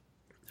singles.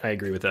 I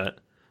agree with that.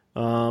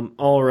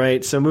 All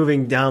right, so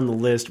moving down the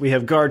list, we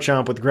have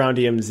Garchomp with Ground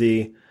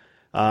DMZ.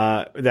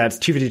 That's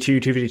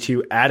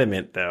 252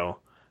 Adamant, though.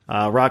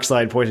 Rock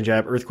Slide, Poison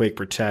Jab, Earthquake,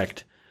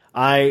 Protect.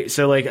 If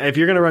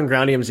you're going to run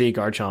Ground DMZ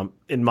Garchomp,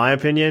 in my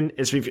opinion,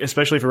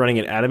 especially for running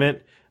an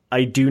Adamant,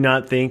 I do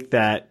not think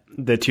that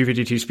the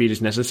 252 speed is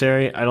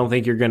necessary. I don't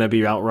think you're going to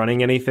be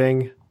outrunning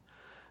anything.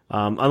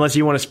 Unless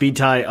you want to speed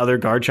tie other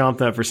Garchomp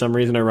that for some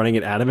reason are running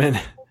it Adamant.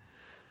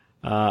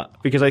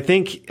 Because I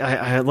think,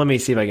 let me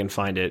see if I can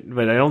find it,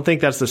 but I don't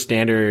think that's the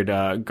standard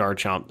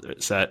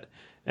Garchomp set.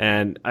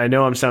 And I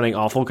know I'm sounding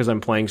awful because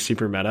I'm playing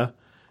super meta.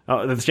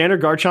 The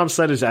standard Garchomp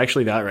set is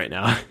actually that right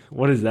now.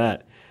 What is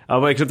that?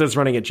 Except it's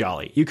running it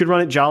Jolly. You could run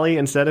it Jolly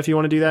instead if you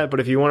want to do that, but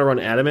if you want to run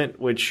Adamant,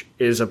 which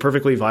is a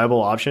perfectly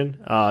viable option,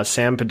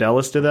 Sam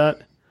Padelis did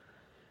that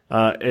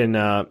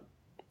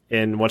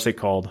in what's it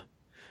called?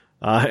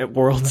 At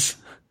Worlds.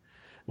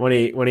 When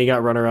he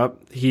got runner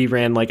up, he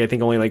ran I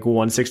think only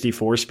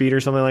 164 speed or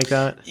something like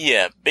that.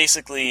 Yeah,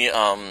 basically,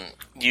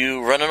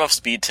 you run enough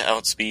speed to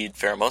outspeed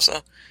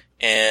Pheromosa,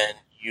 and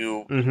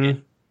you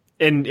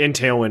in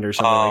Tailwind or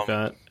something like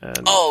that.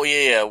 And,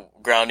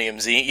 Ground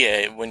EMZ.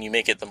 Yeah, when you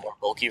make it the more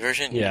bulky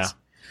version. Yeah. Yes.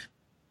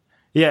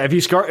 Yeah, if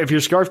you're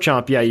Scarf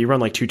Chomp, yeah, you run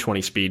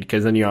 220 speed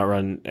because then you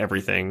outrun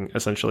everything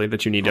essentially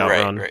that you need to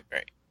outrun. Right.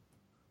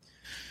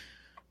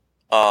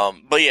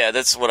 But yeah,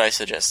 that's what I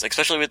suggest.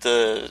 Especially with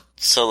the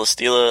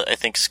Celesteela, I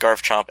think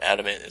Scarf Chomp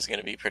Adamant is going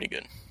to be pretty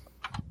good.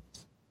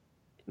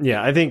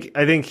 Yeah, I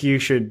think you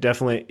should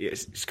definitely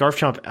Scarf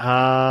Chomp.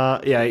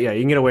 Yeah,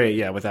 you can get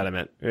away with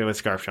Adamant with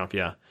Scarf Chomp.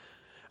 Yeah,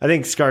 I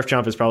think Scarf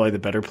Chomp is probably the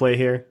better play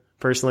here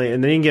personally,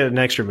 and then you can get an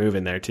extra move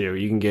in there too.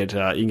 You can get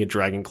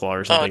Dragon Claw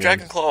or something.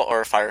 Dragon Claw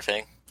or Fire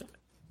Fang.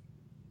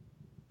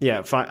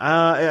 Yeah,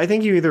 I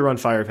think you either run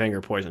Fire Fang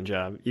or Poison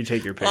Jab. You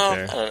take your pick there. I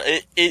don't know.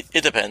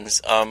 It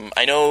depends.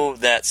 I know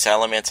that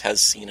Salamence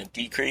has seen a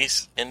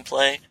decrease in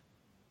play.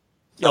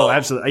 Oh,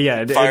 absolutely.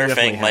 Yeah, Fire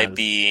Fang might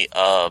be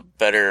a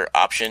better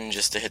option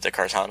just to hit the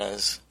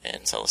Kartanas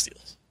and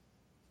Celesteelas.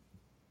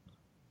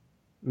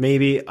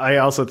 Maybe. I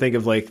also think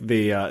of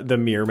the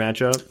mirror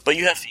matchup. But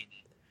you have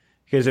Feeny.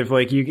 Because if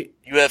you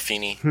have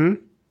Feeny.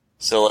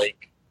 So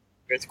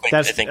Earthquake,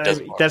 I think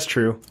does more. That's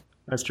true.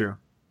 That's true.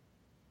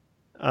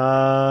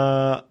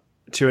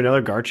 To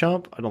another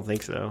Garchomp? I don't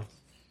think so.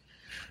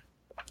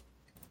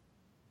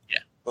 Yeah.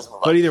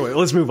 But either way,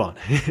 let's move on.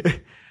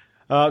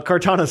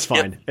 Kartana's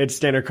fine. Yep. It's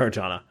standard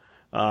Kartana.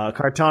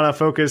 Kartana,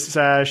 Focus,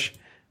 Sash,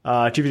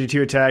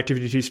 252 attack,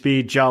 252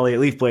 speed, Jolly,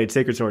 Leaf Blade,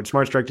 Sacred Sword,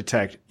 Smart Strike,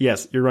 Detect.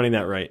 Yes, you're running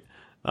that right.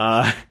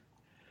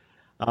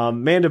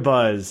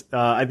 Mandibuzz.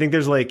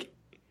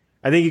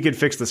 I think you could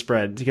fix the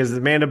spread because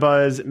the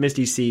Mandibuzz,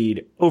 Misty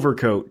Seed,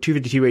 Overcoat,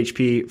 252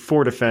 HP,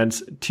 4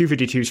 defense,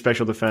 252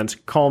 special defense,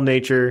 Calm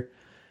Nature,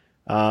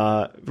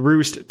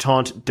 Roost,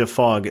 Taunt,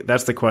 Defog.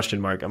 That's the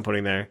question mark I'm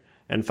putting there.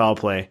 And Foul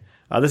Play.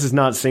 This is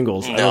not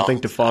singles. No, I don't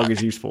think Defog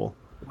is useful.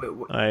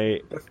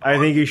 Wait, I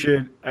think you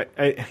should.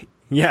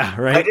 Yeah,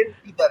 right. I didn't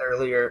read that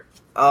earlier.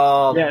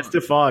 Yeah, it's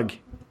Defog.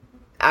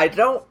 I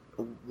don't.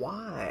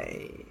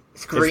 Why?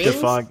 Screens? It's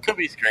Defog. Could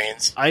be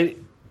screens. I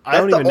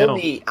don't even know. That's the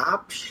only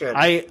option.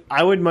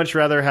 I would much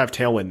rather have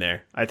Tailwind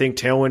there. I think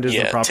Tailwind is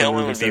the proper move.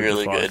 Tailwind would be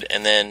really good,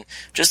 and then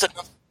just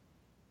enough.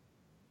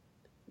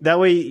 That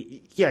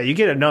way, yeah, you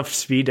get enough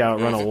speed to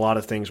outrun a lot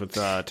of things with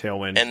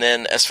Tailwind. And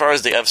then, as far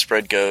as the F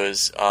spread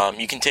goes,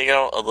 you can take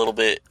out a little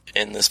bit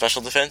in the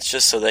special defense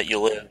just so that you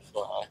live.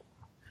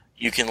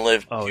 You can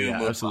live. Oh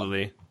yeah,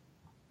 absolutely.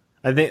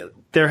 I think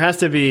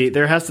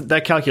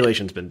that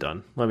calculation's been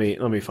done. Let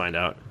me find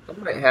out. I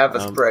might have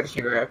a spread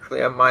here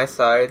actually on my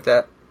side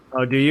that.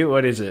 Oh, do you?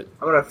 What is it?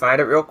 I'm gonna find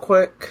it real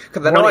quick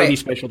because I know 180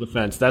 special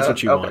defense. That's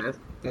what you want.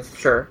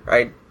 Sure,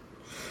 I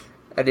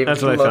didn't.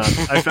 That's what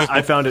I found.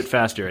 I found it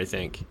faster. I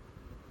think.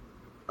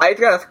 I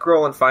gotta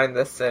scroll and find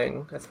this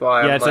thing. That's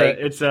why.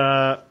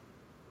 Yeah,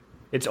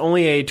 it's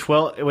only a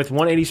 12 with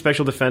 180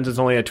 special defense. It's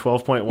only a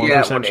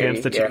 12.1%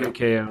 chance to take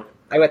KO.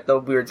 I got the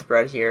weird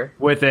spread here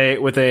with a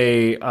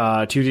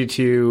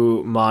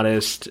 2d2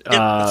 modest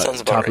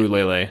Tapu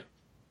Lele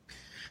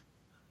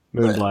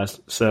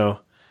Moonblast. So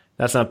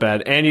that's not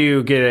bad, and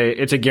you get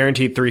it's a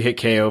guaranteed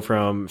 3-hit KO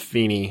from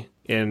Feeny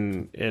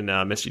in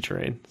Misty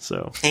Terrain.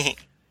 So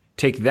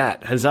take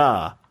that,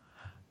 huzzah!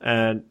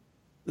 And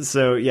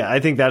so yeah, I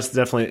think that's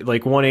definitely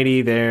like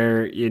 180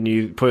 there, and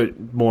you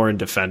put more in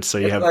defense, so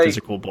you have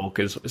physical bulk.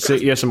 So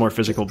you have some more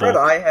physical bulk.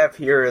 What I have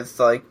here is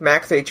like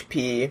max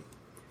HP,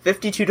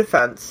 52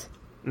 defense.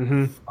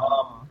 Mm-hmm.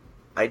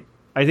 I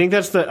think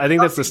that's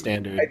the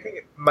standard. I think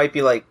it might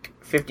be like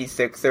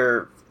 56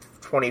 or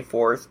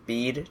 24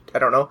 speed. I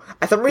don't know.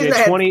 For some reason, I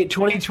had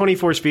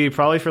 24 speed,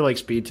 probably for like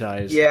speed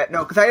ties. Yeah,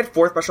 no, because I had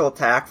 4 special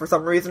attack for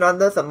some reason on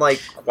this. I'm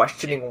like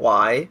questioning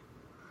why.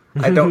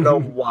 I don't know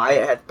why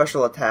I had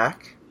special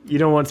attack. You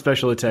don't want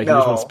special attack, you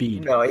just want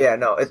speed. No,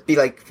 it'd be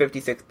like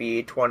 56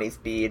 speed, 20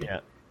 speed.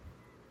 Yeah.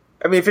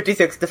 I mean,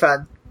 56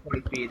 defense,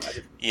 20 speed.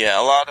 Yeah,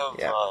 a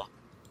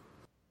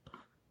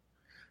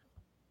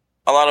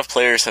lot of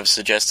players have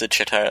suggested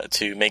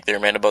to make their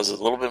Mandibuzz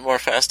a little bit more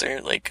faster,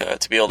 like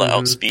to be able to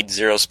outspeed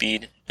 0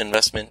 speed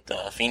investment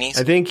Feenies.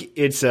 I think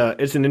it's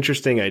an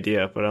interesting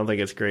idea, but I don't think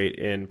it's great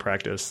in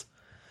practice.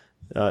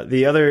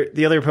 The other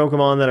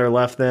Pokemon that are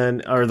left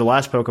then, or the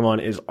last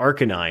Pokemon, is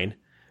Arcanine,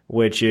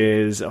 which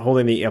is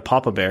holding the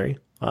Apapa Berry,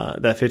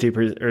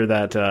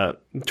 that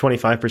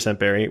 25%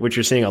 berry, which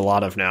you're seeing a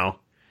lot of now.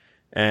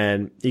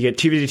 And you get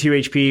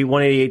 252 HP,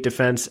 188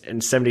 defense,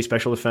 and 70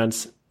 special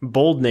defense.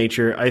 Bold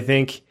Nature, I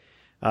think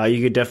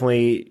you could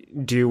definitely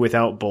do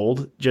without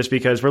Bold, just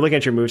because we're looking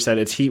at your moveset.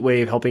 It's Heat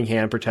Wave, Helping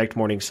Hand, Protect,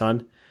 Morning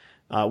Sun.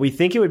 We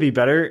think it would be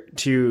better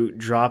to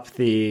drop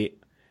the...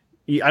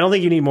 I don't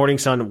think you need Morning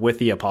Sun with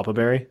the Apapa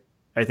Berry.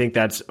 I think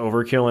that's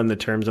overkill in the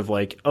terms of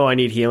like, oh, I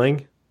need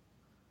healing.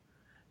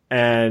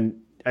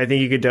 And I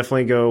think you could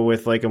definitely go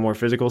with like a more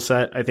physical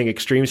set. I think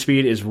Extreme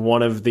Speed is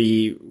one of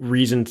the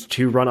reasons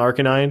to run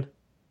Arcanine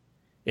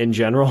in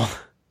general.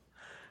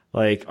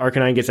 Like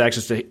Arcanine gets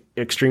access to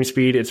Extreme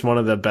Speed. It's one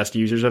of the best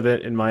users of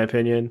it, in my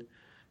opinion.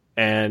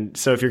 And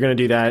so if you're going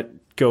to do that,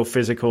 go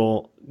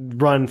physical,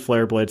 run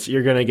Flare Blitz.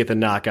 You're going to get the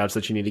knockouts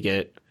that you need to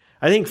get.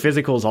 I think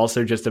physical is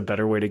also just a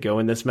better way to go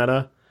in this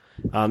meta.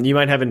 You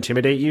might have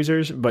Intimidate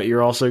users, but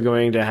you're also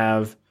going to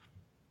have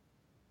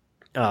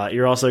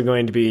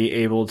be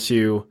able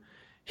to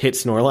hit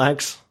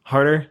Snorlax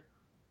harder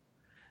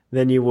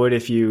than you would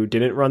if you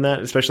didn't run that,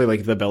 especially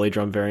like the Belly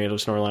Drum variant of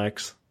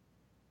Snorlax.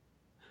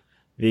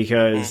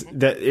 Because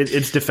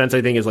its defense,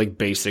 I think, is like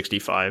base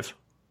 65.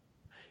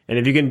 And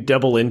if you can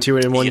double into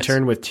it in one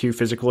turn with 2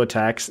 physical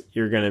attacks,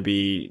 you're going to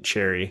be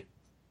cherry.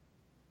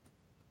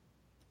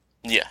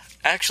 Yeah.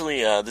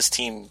 Actually, this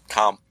team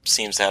comp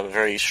seems to have a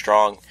very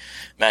strong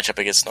matchup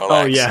against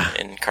Snorlax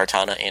in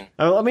Kartana.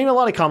 I mean, a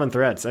lot of common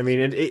threats. I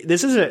mean,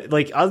 this is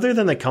like, other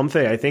than the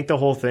Comfey, I think the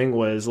whole thing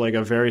was like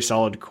a very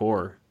solid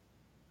core.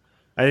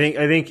 I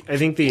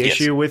think the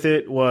issue with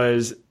it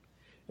was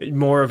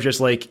more of just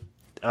like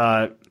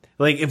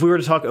if we were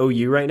to talk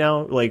OU right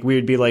now, like we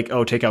would be like,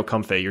 oh, take out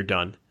Comfey, you're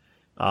done.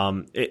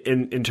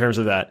 In terms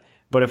of that,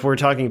 but if we're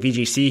talking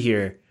VGC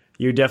here,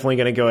 you're definitely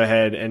going to go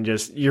ahead and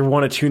you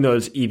want to tune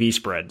those EV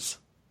spreads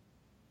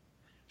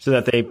so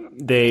that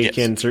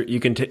you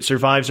can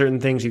survive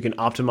certain things. You can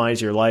optimize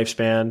your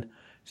lifespan,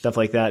 stuff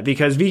like that.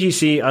 Because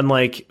VGC,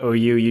 unlike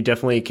OU, you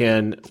definitely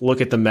can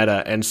look at the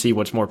meta and see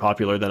what's more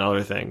popular than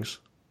other things.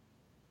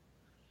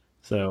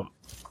 So,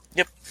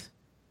 yep.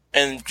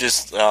 And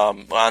just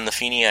on the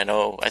Feeny,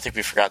 I think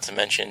we forgot to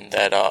mention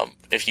that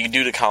if you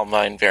do the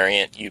Combine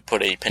variant, you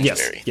put a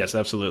Pinchberry. Yes,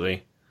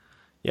 absolutely.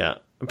 Yeah,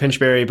 a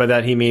Pinchberry, by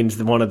that he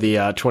means one of the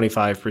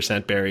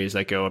 25% berries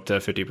that go up to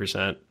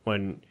 50%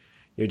 when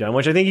you're done,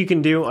 which I think you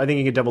can do. I think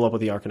you can double up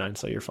with the Arcanine,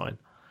 so you're fine.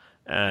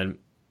 And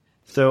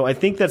so I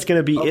think that's going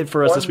to be it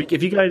for us this week.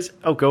 If you guys...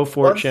 go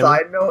for it, Shannon. One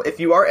side note, if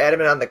you are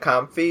adamant on the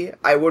Comfey,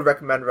 I would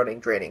recommend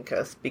running Draining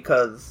Kiss,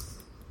 because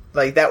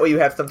that way you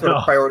have some sort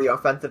of priority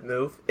offensive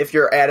move, if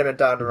you're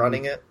adamant on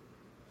running it.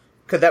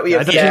 Because that way you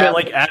have... I thought you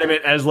meant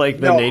adamant as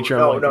the nature.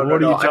 No, what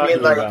are you talking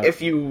about?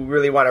 If you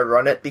really want to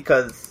run it,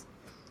 because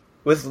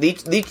with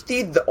Leech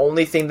Seed, the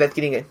only thing that's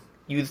getting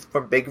used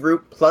from Big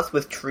Root, plus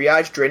with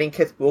Triage, Draining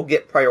Kiss will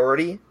get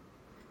priority,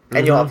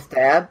 and you'll have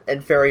Stab,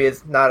 and Fairy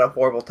is not a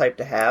horrible type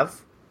to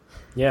have.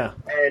 Yeah.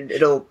 And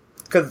it'll...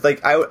 Because,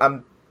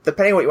 I'm...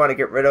 Depending on what you want to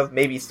get rid of,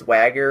 maybe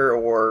Swagger,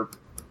 or...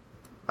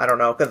 I don't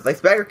know, because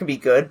Swagger can be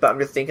good, but I'm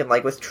just thinking,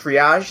 with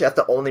Triage, that's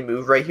the only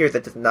move right here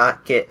that does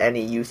not get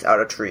any use out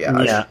of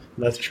Triage. Yeah,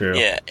 that's true.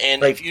 Yeah,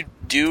 and if you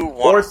do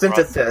want or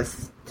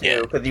Synthesis,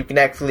 too, because you can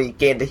actually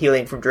gain the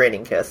healing from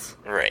Draining Kiss.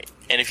 Right.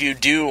 And if you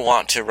do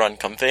want to run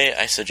Comfey,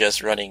 I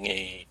suggest running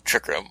a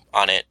Trick Room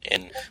on it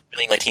and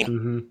running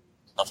team.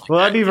 Well,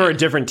 that'd be for a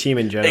different team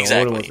in general.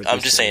 Exactly. I'm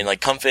just saying,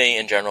 Comfey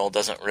in general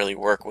doesn't really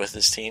work with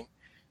this team.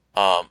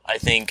 I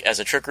think as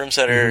a Trick Room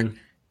setter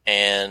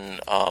and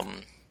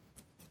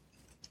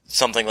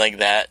something like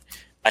that,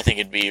 I think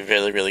it'd be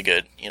really, really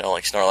good.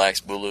 Like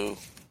Snorlax, Bulu,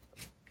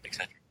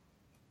 etc.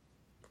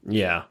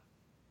 Yeah.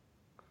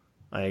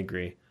 I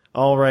agree.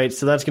 All right,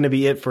 so that's going to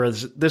be it for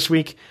us this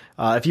week.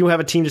 If you have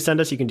a team to send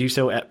us, you can do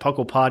so at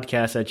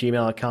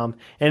pucklepodcast@gmail.com.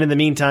 And in the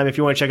meantime, if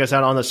you want to check us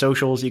out on the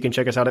socials, you can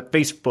check us out at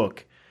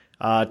Facebook,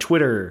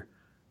 Twitter,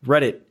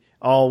 Reddit,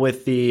 all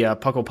with the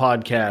Puckle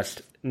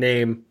Podcast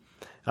name.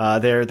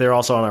 They're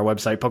also on our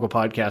website,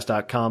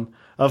 pucklepodcast.com.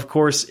 Of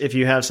course, if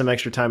you have some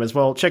extra time as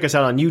well, check us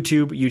out on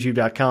YouTube,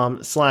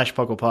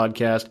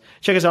 youtube.com/PucklePodcast.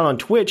 Check us out on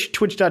Twitch,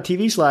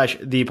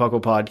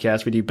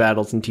 twitch.tv/ThePucklePodcast. We do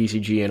battles and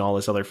TCG and all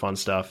this other fun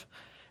stuff.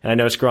 And I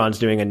know Scron's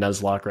doing a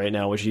Nuzlocke right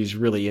now, which he's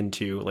really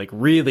into,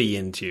 really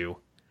into.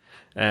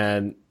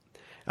 And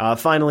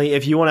finally,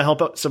 if you want to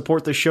help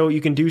support the show, you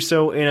can do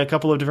so in a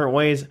couple of different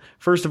ways.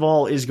 First of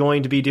all is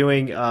going to be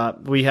doing,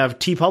 we have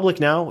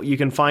TeePublic now. You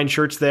can find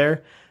shirts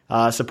there.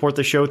 Support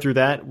the show through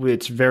that.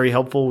 It's very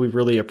helpful. We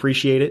really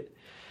appreciate it.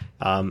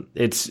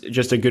 It's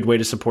just a good way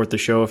to support the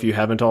show if you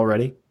haven't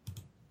already.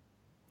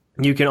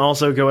 You can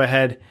also go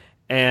ahead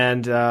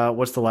and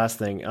what's the last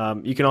thing?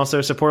 You can also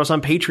support us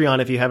on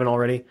Patreon if you haven't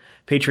already.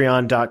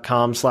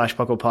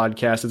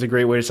 Patreon.com/PucklePodcast. It's a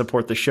great way to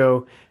support the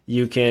show.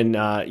 You can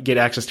get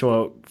access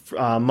to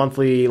a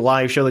monthly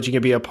live show that you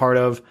can be a part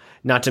of.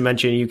 Not to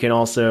mention, you can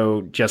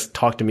also just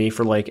talk to me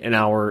for an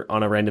hour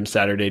on a random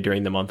Saturday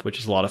during the month, which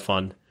is a lot of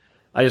fun.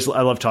 I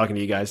love talking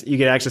to you guys. You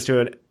get access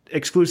to an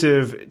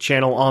exclusive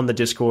channel on the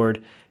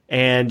Discord,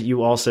 and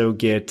you also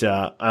get,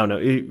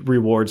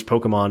 rewards,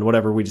 Pokemon,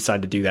 whatever we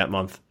decide to do that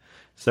month.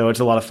 So it's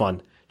a lot of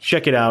fun.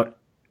 Check it out.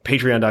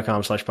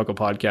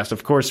 Patreon.com/PucklePodcast.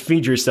 Of course,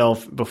 feed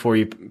yourself before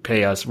you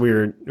pay us.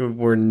 We're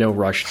in no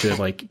rush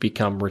to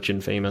become rich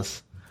and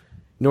famous.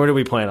 Nor do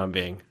we plan on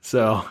being.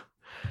 So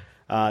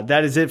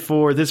that is it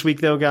for this week,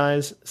 though,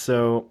 guys.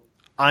 So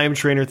I'm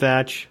Trainer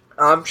Thatch.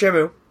 I'm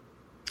Shamu.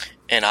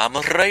 And I'm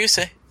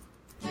Ryuse.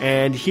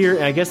 And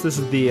here, I guess this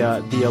is the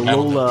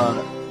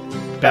Alola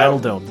Battle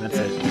Dome. That's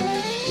it.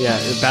 Yeah,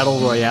 Battle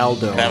Royale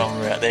Dome. Battle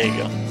Royale. There you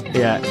go.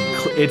 Yeah,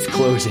 it's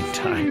closing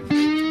time.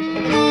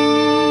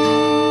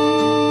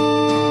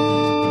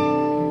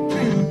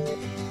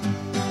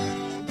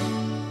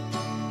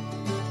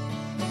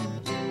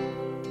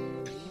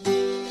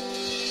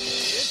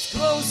 It's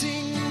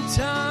closing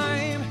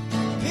time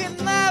in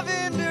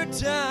Lavender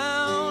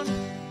Town.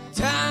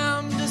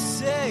 Time to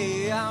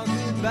say our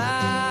goodbyes.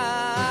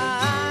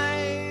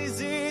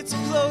 It's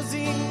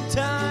closing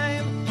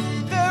time.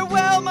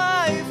 Farewell,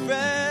 my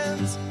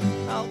friends.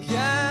 I'll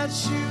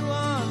catch you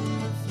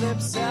on the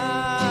flip side.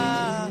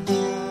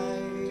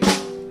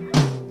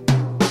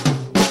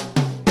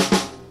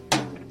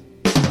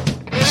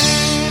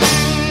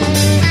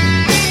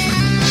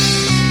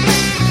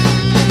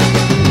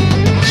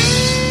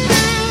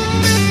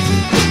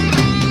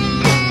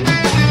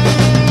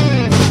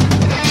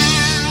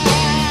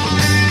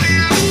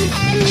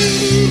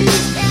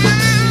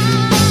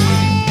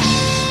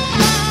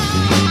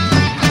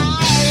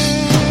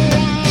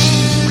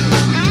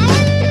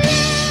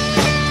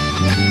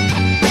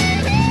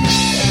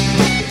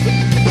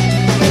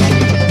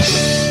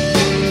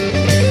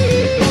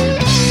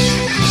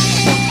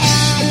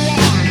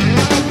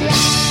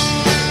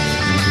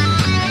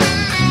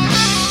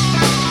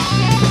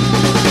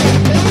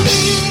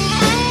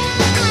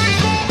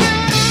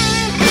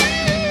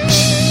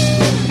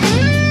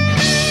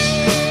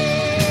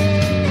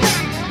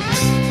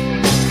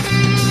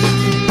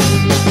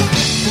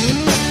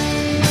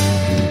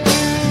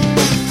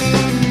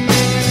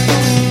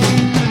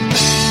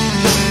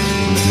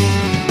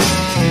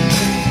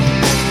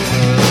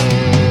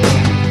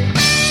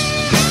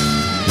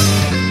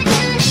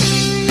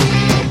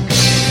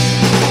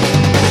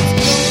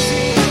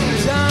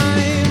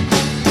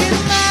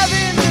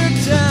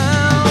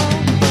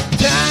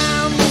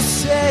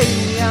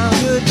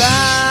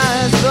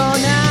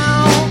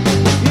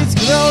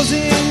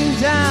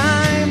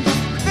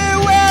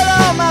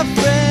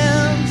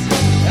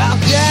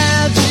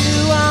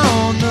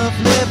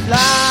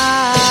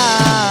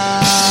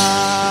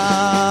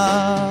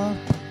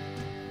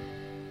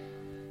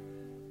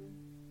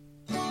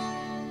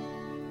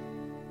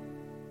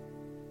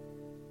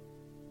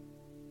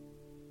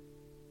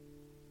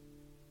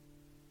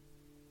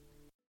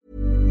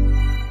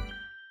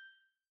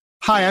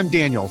 Hi, I'm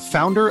Daniel,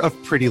 founder of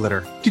Pretty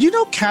Litter. Did you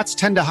know cats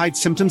tend to hide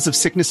symptoms of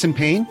sickness and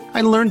pain?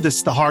 I learned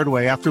this the hard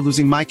way after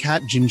losing my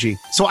cat, Gingy.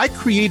 So I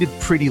created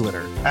Pretty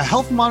Litter, a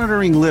health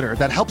monitoring litter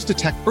that helps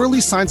detect early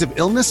signs of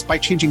illness by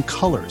changing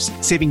colors,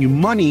 saving you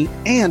money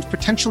and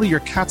potentially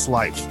your cat's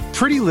life.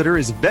 Pretty Litter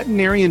is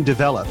veterinarian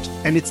developed,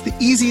 and it's the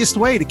easiest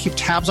way to keep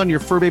tabs on your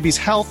fur baby's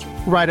health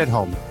right at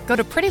home. Go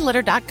to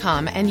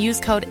prettylitter.com and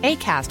use code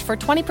ACAST for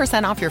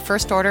 20% off your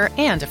first order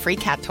and a free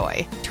cat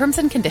toy. Terms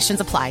and conditions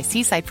apply.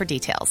 See site for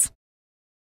details.